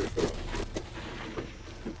levőről fel.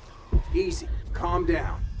 Easy. Calm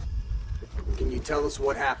down. Can you tell us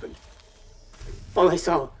what happened? All I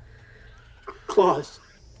saw... claws.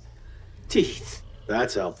 Teeth.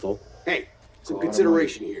 That's helpful. Hey, some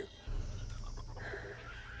consideration here.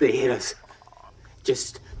 They hit us.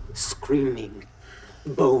 Just screaming.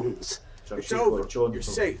 Bones. Csak It's sikor, over. csont You're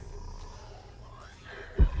fog. safe.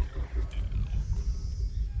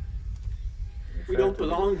 We don't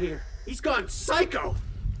belong here. He's gone psycho!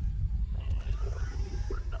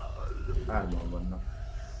 Hárman vannak.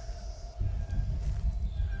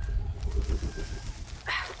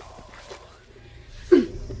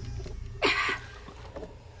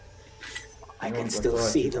 I can still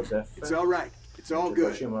see them. It's all right. It's all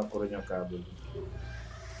good. Sima akkor a nyakából.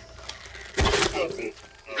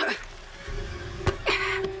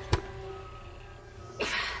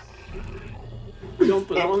 We don't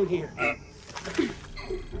belong here.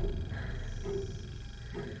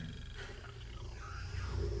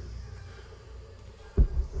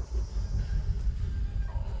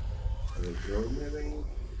 Ez egy jó növény.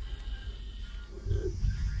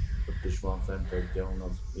 Ott is van fent egy gyón,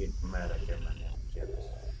 az itt merre kell menni. Kérdez.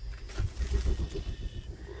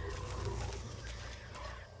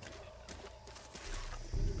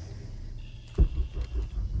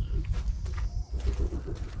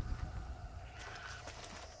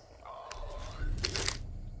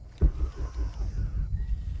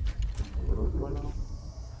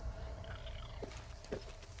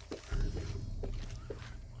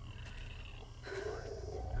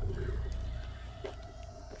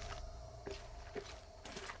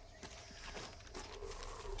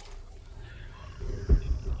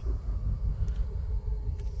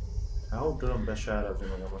 Ahogy tudom besárazni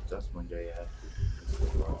magamat, azt mondja jel.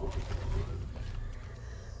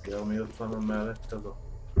 De ami ott van mellett, az a...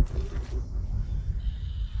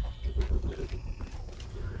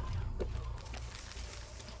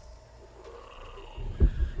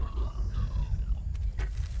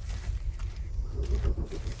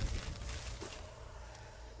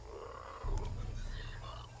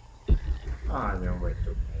 Hányan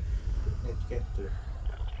vagytok még? 1, 2.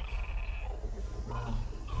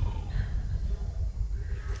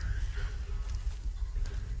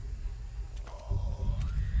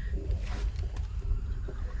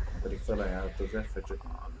 Pedig felajánlott az F-et, csak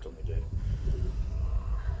nem tudom, ide.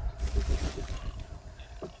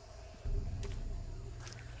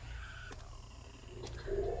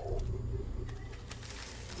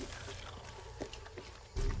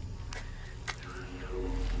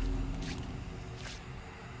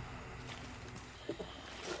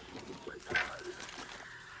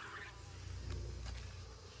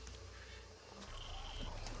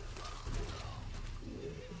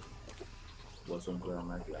 Bozzunk olyan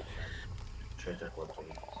meglátni. Sejtek volt, hogy...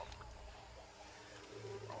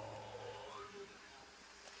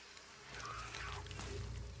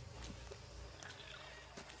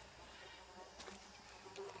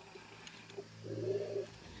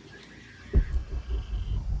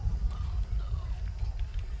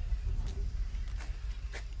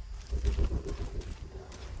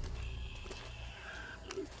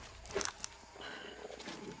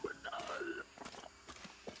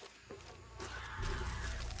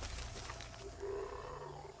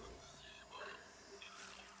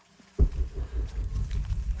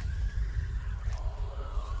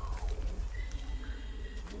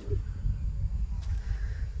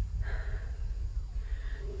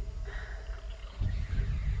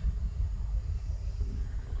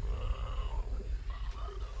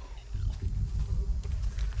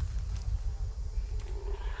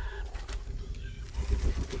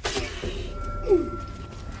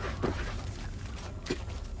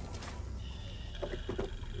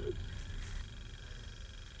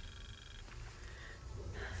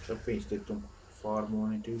 Csak pénzt tudtunk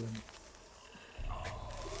farmolni tőlem.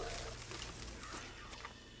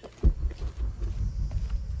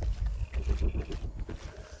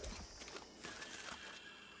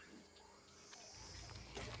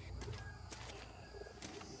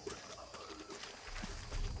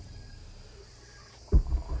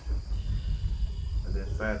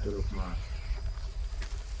 Ezért fel tudok már.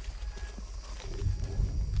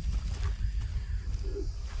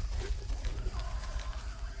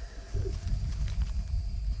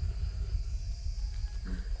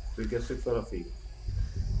 Függesszük fel a fiút.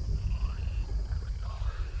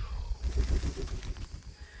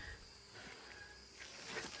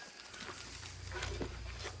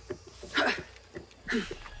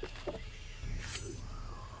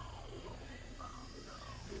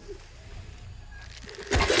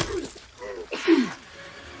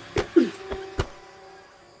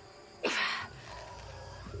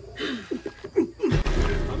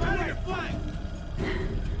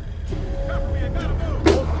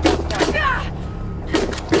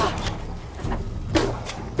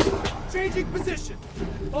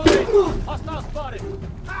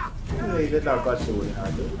 Ide le akarsz szólni,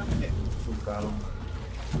 hát szukálom.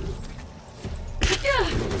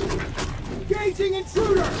 Engaging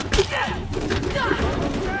intruder!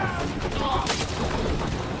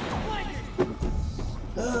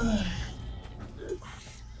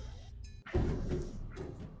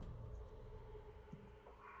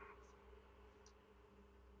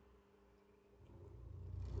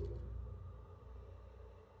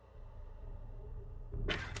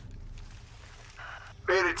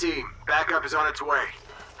 Beta team, backup is on its way.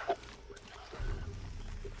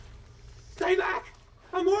 Stay back!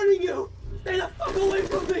 I'm warning you! Stay the fuck away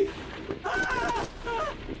from me! Ah!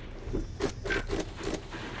 Ah!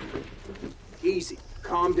 Easy.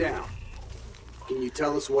 Calm down. Can you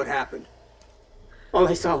tell us what happened? All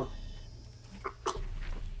I saw.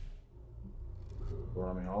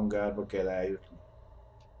 Valami hangárba kell eljutni.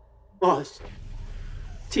 Was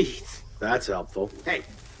teeth. That's helpful. Hey,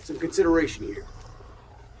 some consideration here.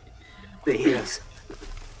 The ears.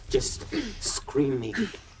 Just screaming.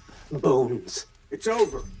 Bones. It's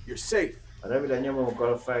over. You're safe. A röviden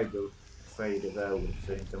nyomokkal a fejére ráúr,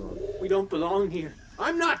 szerintem az. We don't belong here.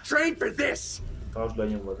 I'm not trained for this! Tartsd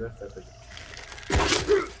lenyomva az F-et,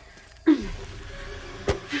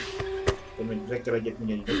 hogy meg kell egyet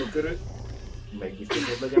mindjárt nyomva körül,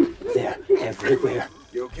 megbiztosod legyen. They're everywhere.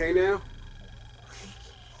 You okay now?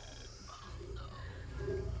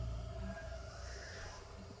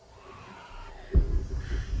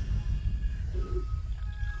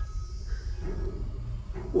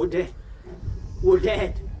 We're dead. We're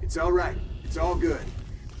dead. It's all right. It's all good.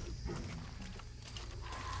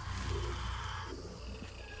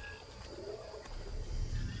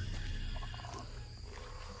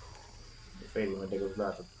 Félig meddig az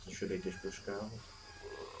látott a sörétes puskához.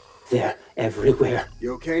 They're everywhere.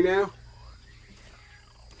 You okay now?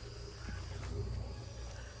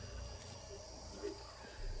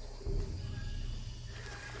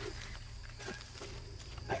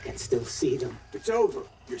 I can still see them. It's over.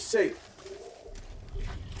 You're safe.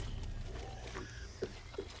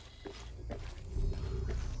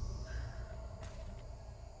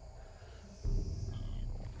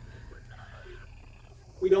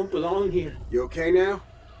 We don't belong here. You okay now?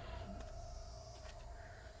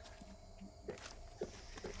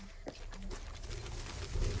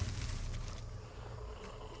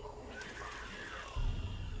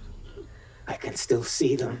 I can still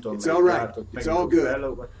see them. It's all right. It's all good.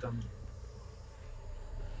 Ellógattam.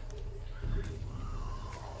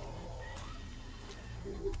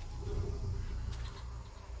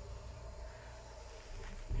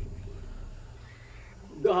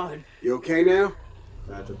 God. You okay now?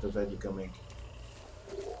 Látott az egyik, amíg.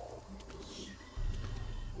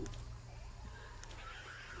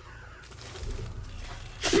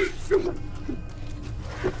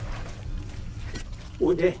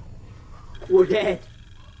 We're dead. We're dead.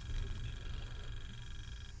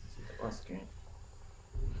 Azt kéne.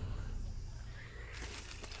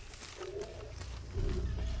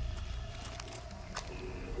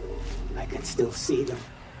 I can still see them.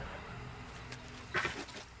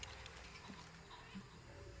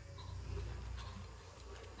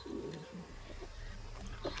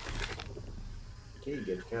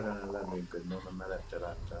 Téged kellene leműködni, onnan mellette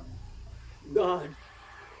láttam. God.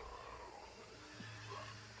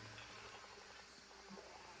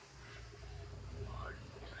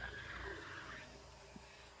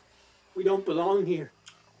 We don't belong here.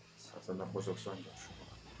 Azonnak mozog szonyos.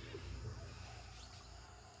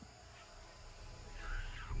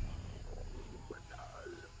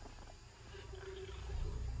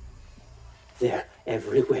 They're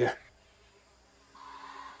everywhere.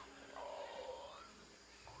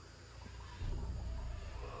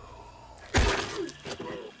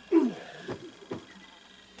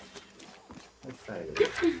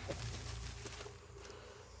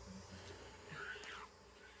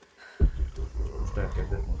 Most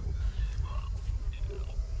elkezdett mondani.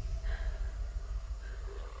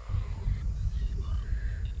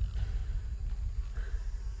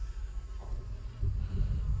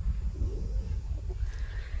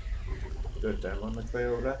 Öten vannak, ha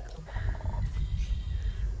jól láttam.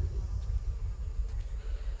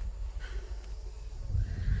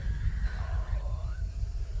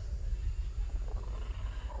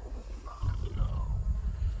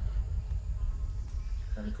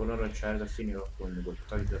 Amikor narancssárga színű, akkor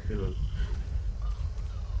nyugodtan ide fölül.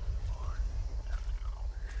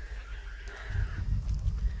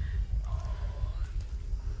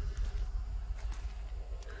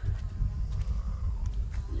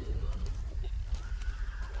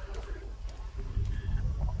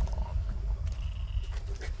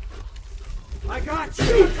 I got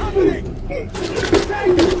you! Company!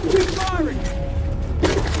 Stay! Keep firing!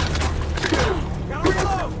 Gotta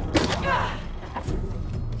reload!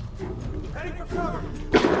 Heading for cover!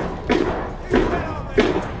 Keep your head on,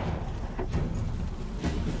 man!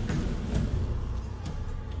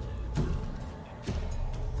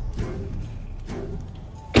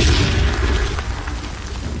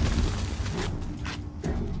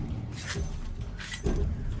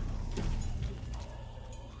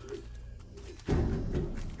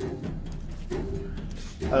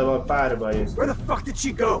 Allora, párba jest. Where the fuck did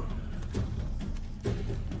she go?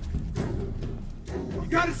 You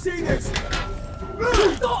gotta see this!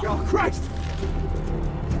 Oh, Christ!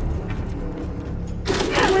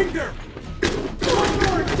 Winged her!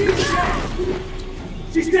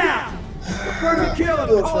 She's down! The perfect kill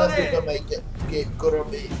and call it in! Kékkora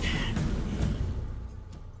még.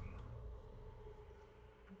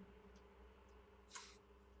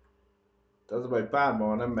 Az a baj, párban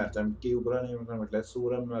van, nem mertem kiugrani, mert nem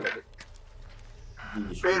leszúrni vele.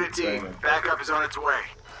 Beta team, backup is on its way.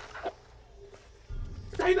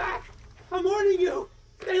 Stay back! I'm warning you!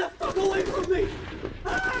 Stay the fuck away from me!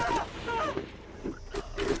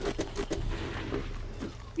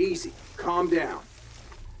 Easy. Calm down.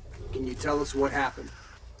 Can you tell us what happened?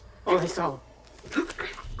 All I saw.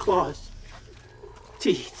 Claws.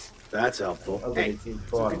 Teeth. That's helpful. Hey,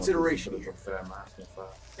 some consideration here.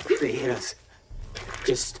 They hit us.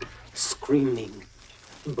 Just screaming.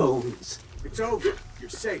 Bones. It's over. You're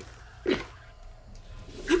safe.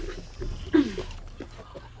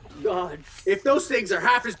 God. If those things are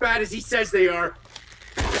half as bad as he says they are,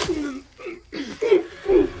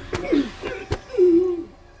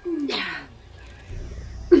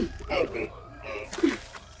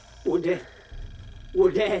 We're dead.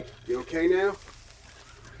 We're dead. You okay now?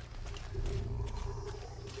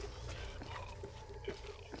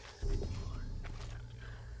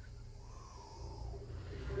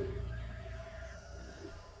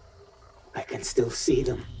 I can still see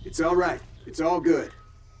them. It's all right. It's all good.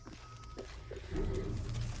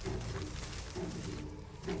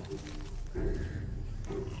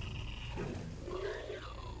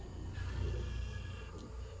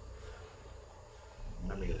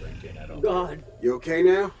 God. You okay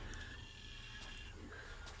now?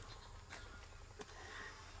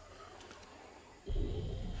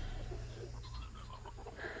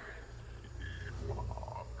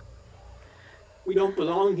 We don't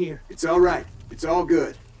belong here. It's all right. It's all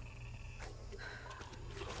good.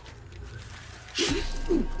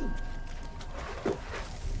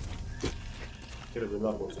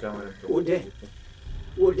 We're dead.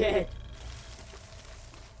 We're dead.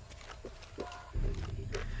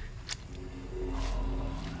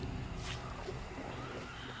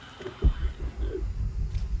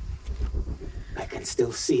 I can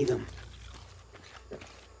still see them.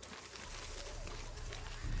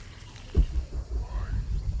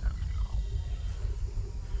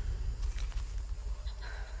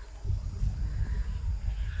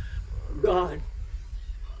 God.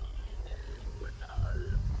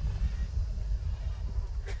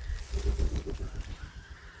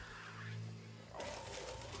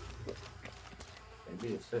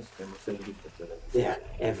 They're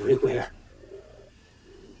everywhere.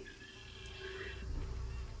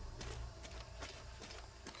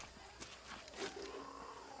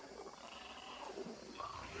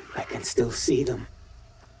 I can still see them.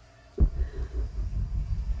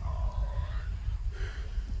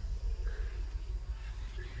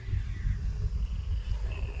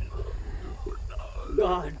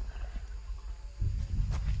 God.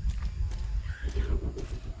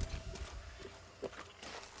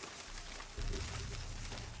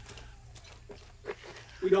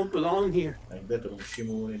 don't belong here. Egy be tudunk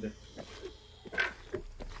simulni, de...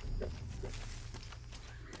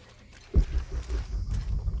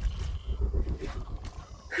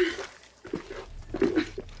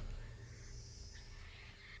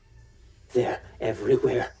 They're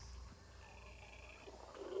everywhere.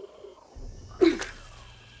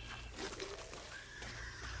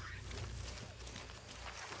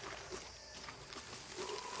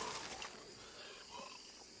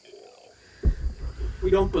 We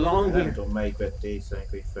don't belong Nem here. tudom melyik vett észre,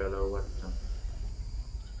 hogy felolvattam.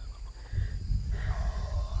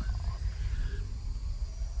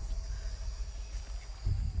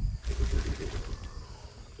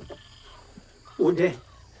 We're dead.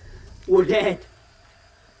 We're dead.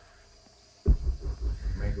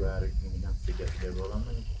 Megvárjuk, míg nem figyeltél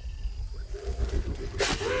valamelyik.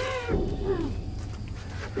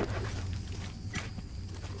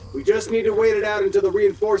 We just need to wait it out until the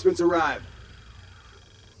reinforcements arrive.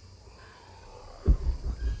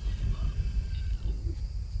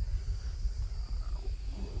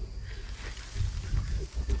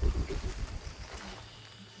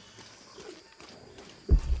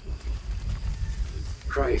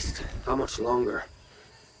 Christ, how much longer?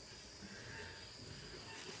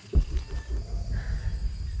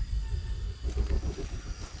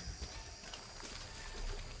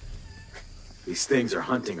 These things are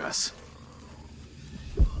hunting us.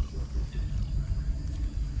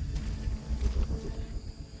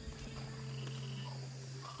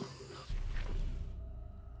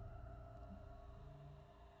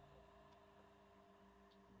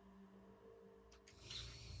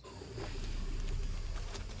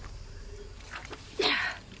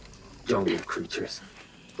 Jungle creatures.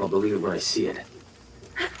 I'll believe it when I see it.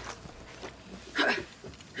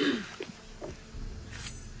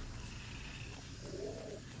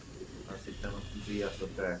 Azt hittem, hogy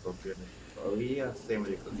viasztot elkapja. A viasz, én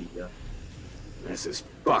vagyok a viasz. This is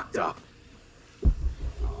fucked up.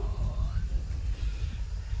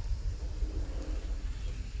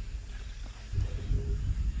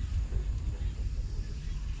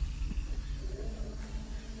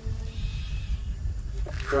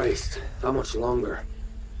 Christ, how much longer?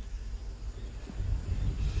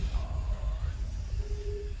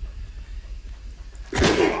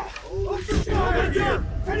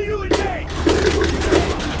 Ready to engage!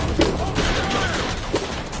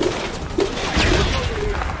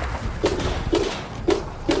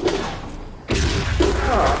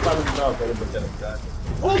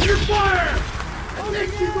 Hold your fire! I'll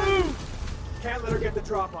make you move! Can't let her get the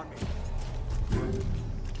drop on me.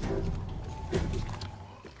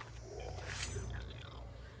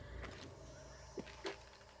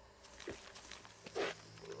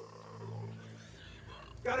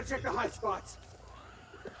 Gotta check the high spots.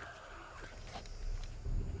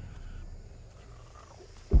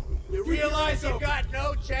 You realize you've got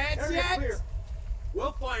no chance Area yet? clear.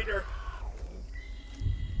 We'll find her.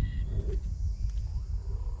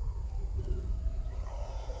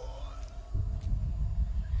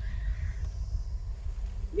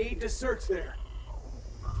 Need to search there.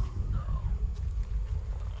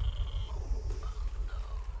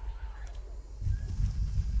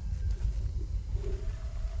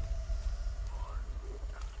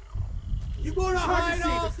 You gonna Hard to hide see,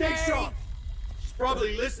 all but stay day? sharp. She's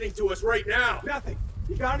probably listening to us right now. Nothing.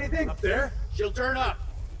 You got anything? Up there? She'll turn up.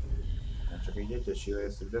 Hát csak így egyesével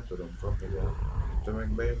ezt be tudom kapni, de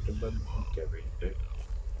tömegbe jöttem, kevésbé.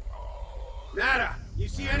 Nada, you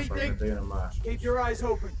see anything? Jön a más. Keep your eyes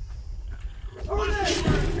open. Over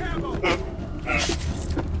there! Camo!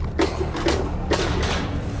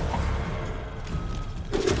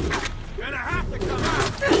 Gonna have to come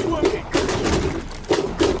out! Wounded!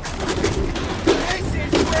 This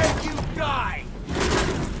is where you die!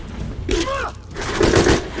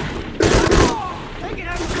 Taking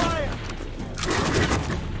out fire!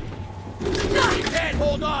 You can't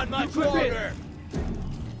hold on much longer!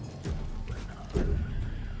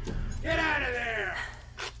 Get out of there!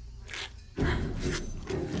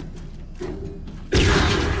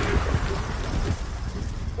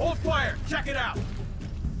 Hold fire! Check it out!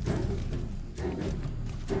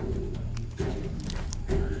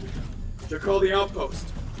 Should call the outpost.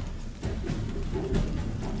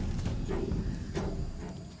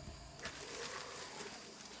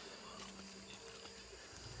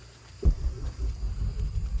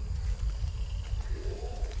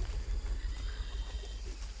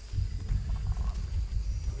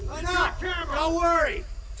 Enough! Don't worry!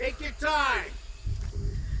 Take your time!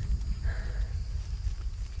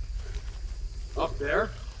 Up there?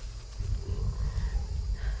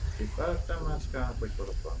 Kifártam, mászkálnak, hogy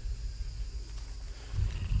hol van.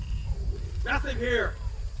 Nothing here!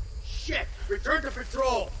 shit! Return to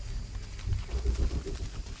patrol!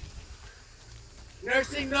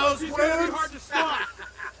 Nursing those wounds? Hard to stop!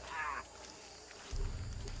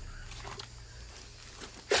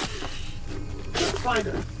 Find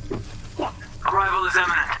her! Fuck! Arrival is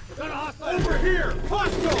imminent. Over here!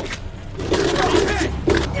 Hostile!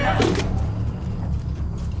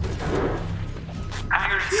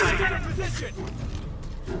 Hangar in sight. Get in position!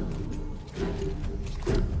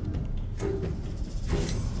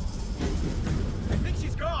 I think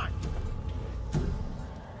she's gone!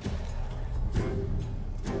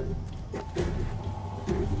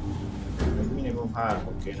 Minimum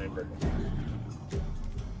 3 kéne, hogy legyen.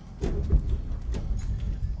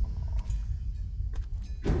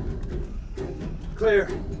 Clear.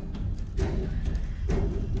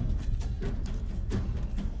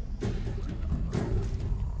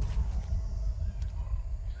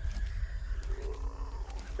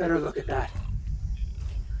 Better look at that.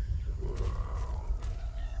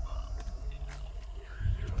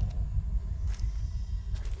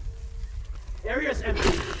 Area's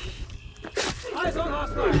empty. Eyes on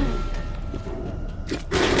hostile.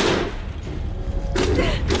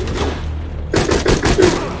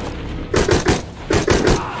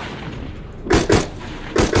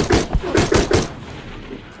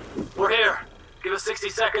 We're here. Give us 60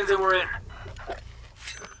 seconds and we're in.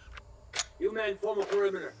 You men form a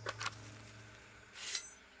perimeter.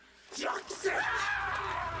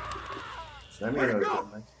 Remélem, hogy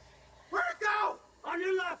meg. Where'd it go? On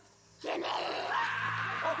your left!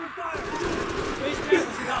 Open fire! Base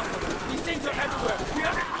campus is out. These things are everywhere. We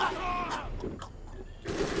have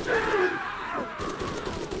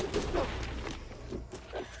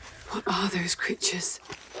What are those creatures?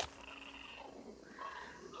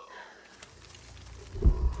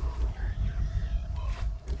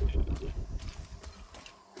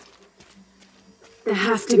 There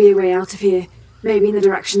has to be a way out of here. Maybe in the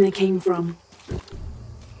direction they came from.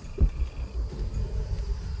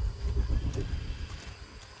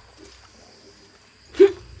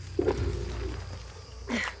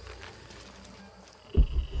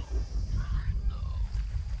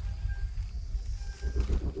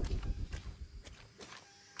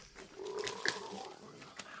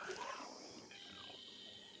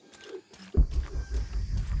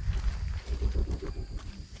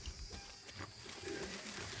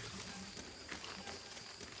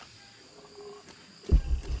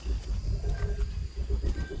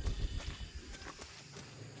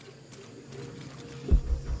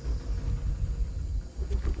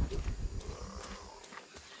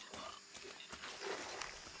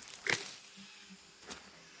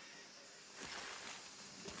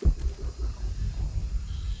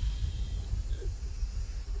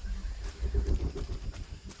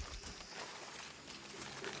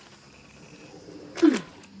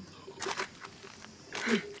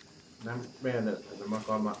 Nem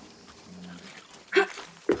akar már.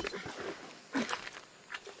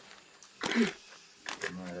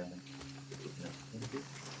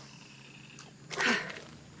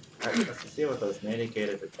 Hát azt a hivatalos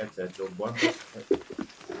mélyékére, hogy egyszer jobban,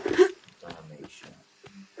 talán mégsem.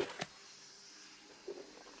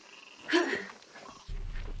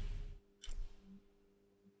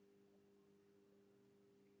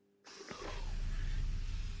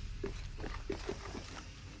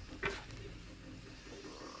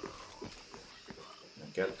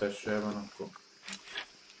 Kettessel van, akkor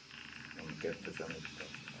nem kettes, amit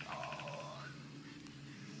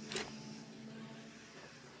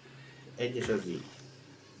egyes az így.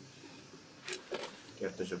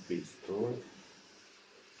 Kettes a pisztoly,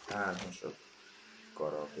 hármas a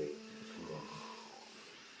karabé.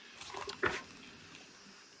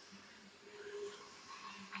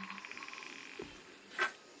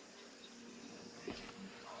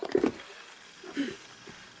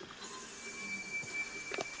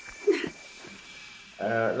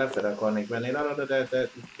 Lefele akarnék menni arra, de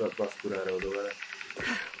itt baszkurára oda vele.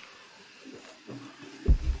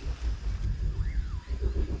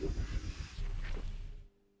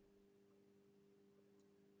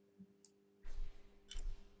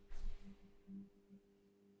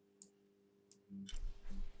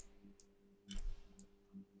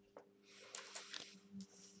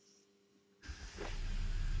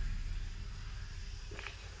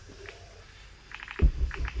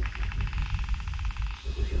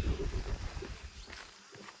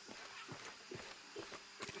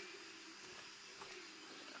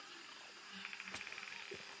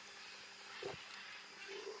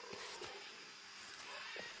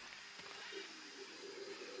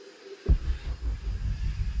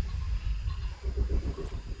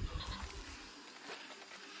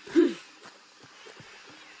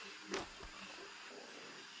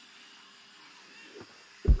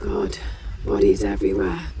 God, bodies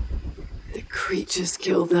everywhere. The creatures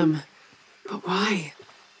kill them. But why?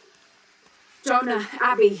 Jonah,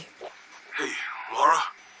 Abby, Hey, Laura?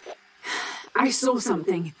 I saw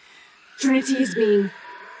something. Trinity is being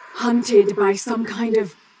hunted by some kind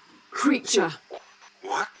of creature.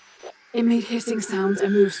 What? It made hissing sounds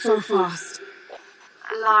and moved so fast.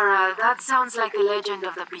 Lara, that sounds like the legend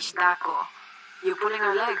of the Pishtaco. You pulling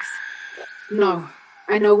her legs? No,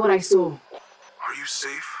 I know what I saw. Are you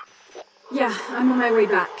safe? Yeah, I'm on my way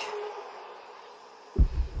back.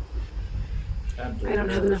 I don't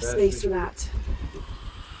have enough space for that.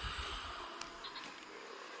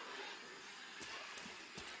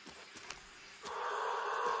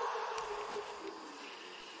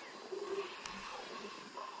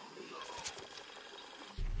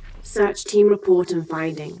 Search Team Report and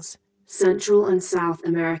Findings. Central and South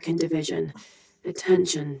American Division.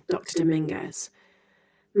 Attention, Dr. Dominguez.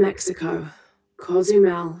 Mexico.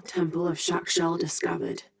 Cozumel, Temple of Shakshel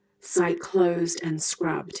discovered. Site closed and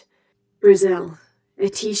scrubbed. Brazil.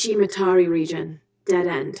 Atishi Matari region. Dead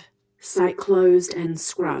end. Site closed and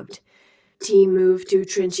scrubbed. Team moved to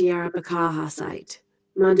Trincheira Bacaja site.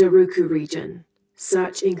 Mandaruku region.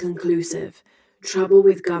 Search inconclusive. Trouble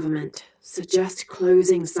with government. Suggest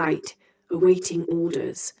closing site. Awaiting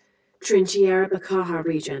orders. Trincheira Bacaja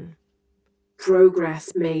region.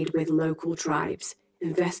 Progress made with local tribes.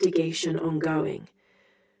 Investigation ongoing.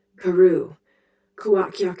 Peru.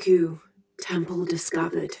 Coaquiacu. Temple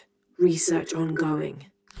discovered. Research ongoing.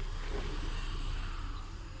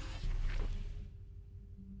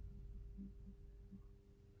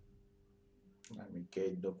 Még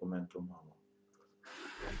 2 dokumentum van.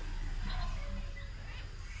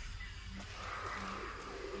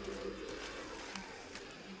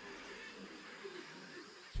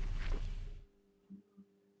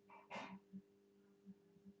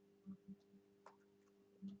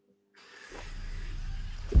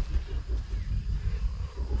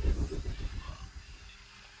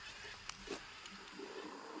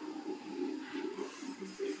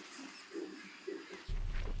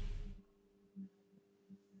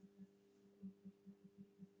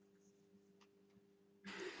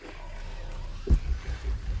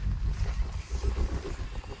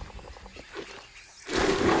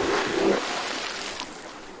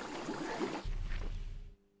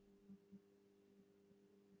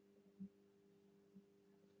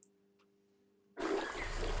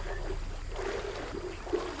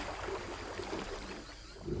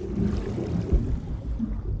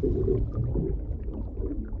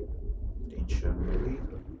 Nincs semmi.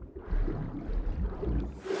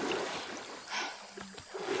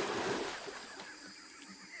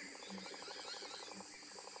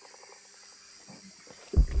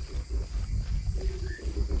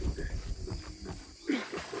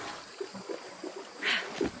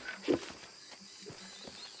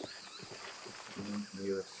 Mi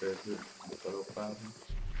összerző kalapában.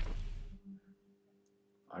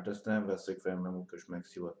 Hát ezt nem veszek fel, mert munkos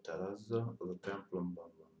megszívott el azzal. Az a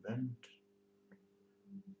templomban van bent.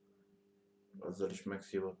 Azzal is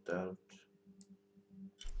megszívott el.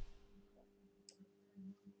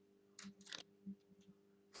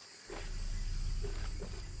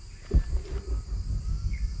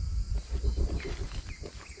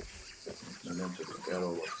 Nem tudok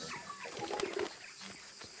elolvasni.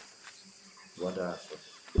 Vadászat.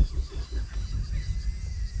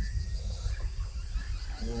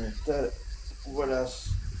 Te vadász,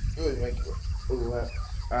 öld meg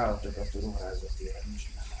állatokat a ruházatére is.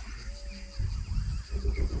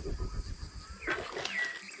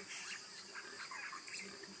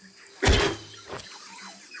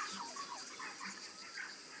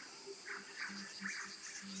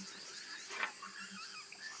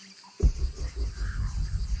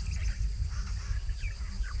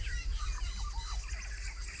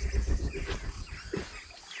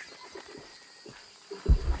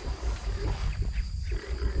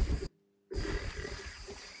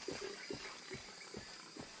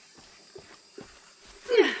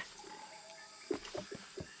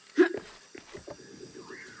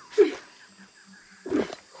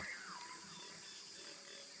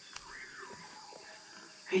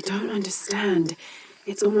 I don't understand.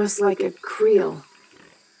 It's almost like a creel.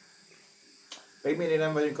 Még mindig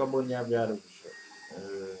nem vagyunk abban nyelvjárásban.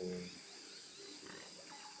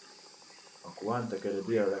 A kvántekere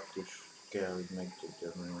dialektus kell, hogy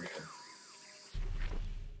megtudja nagyon.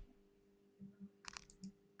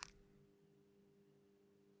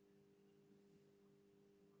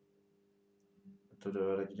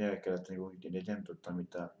 Tudod, hogy el kellett nyújtni, de nem tudtam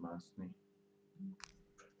itt átmászni.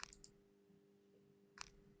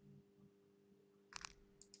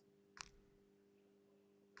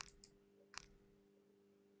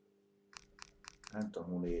 Nem tudom,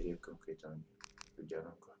 hol érjük konkrétan,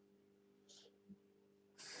 tudjának.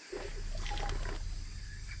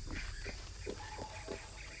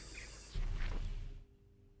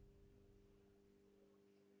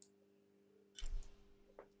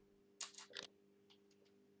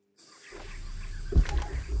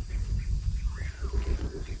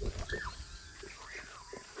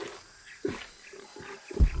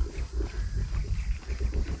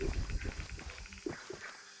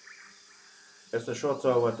 Ezt a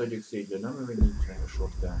shotszalvat tegyük szégyre, nem ő nincs meg a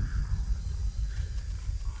shotgun.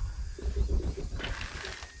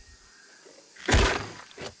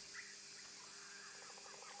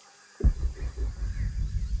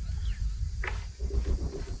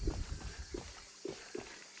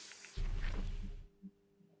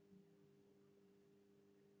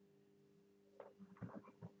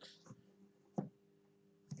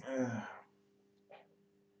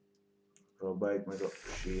 Próbáljuk meg a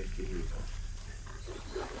sírt kihívni.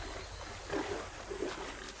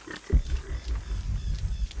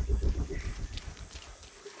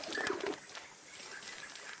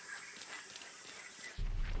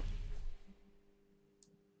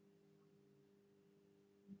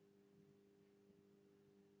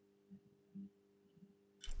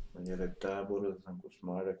 Mielőtt táboroznak, most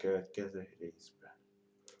már a következő részben.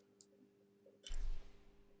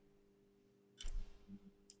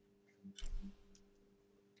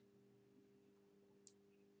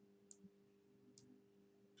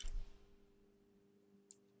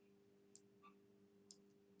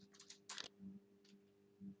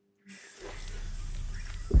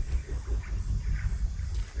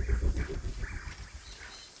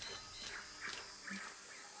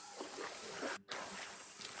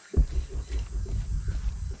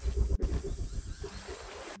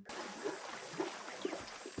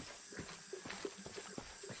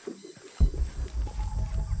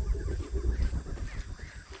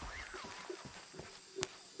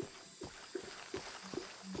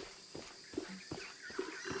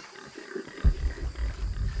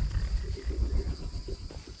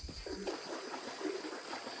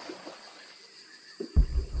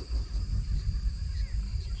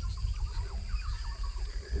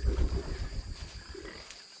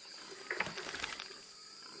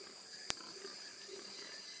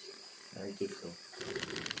 Elképesztő.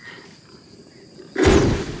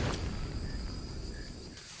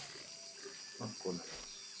 Akkor nem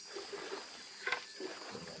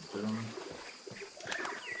tudom.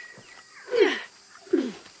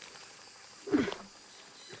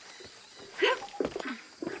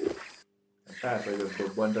 Hát, hogy ott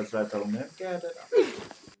dobbant, az általán nem kell, de nem.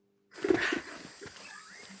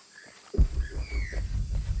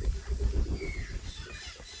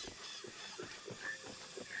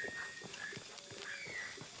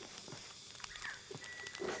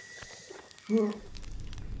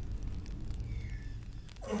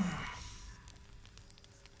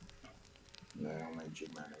 Ne,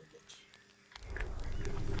 mentsük már egyet.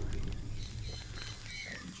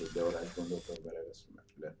 Mentsük, de orrát gondoltam vele, ez meg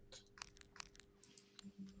lett.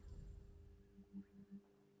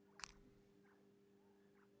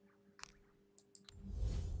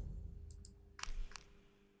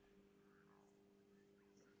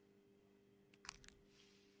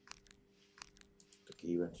 A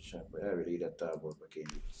kíváncsiságban elvileg táborba kéne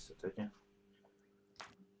visszategye.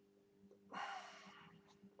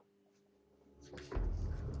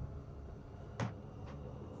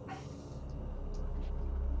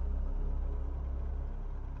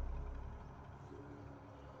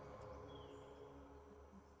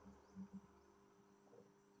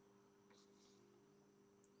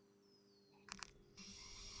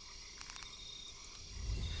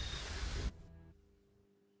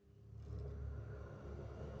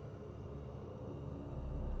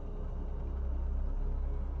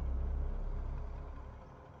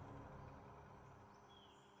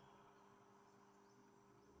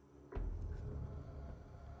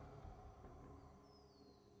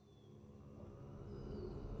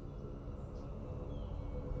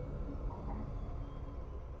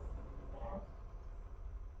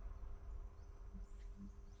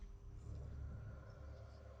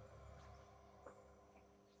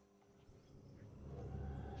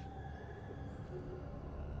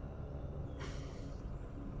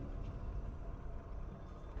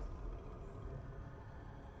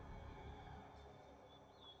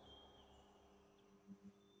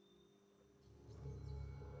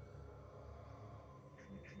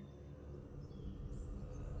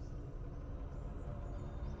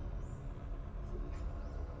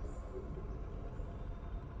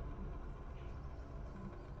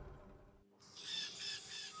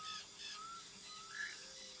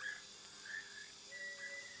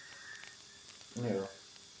 Jó.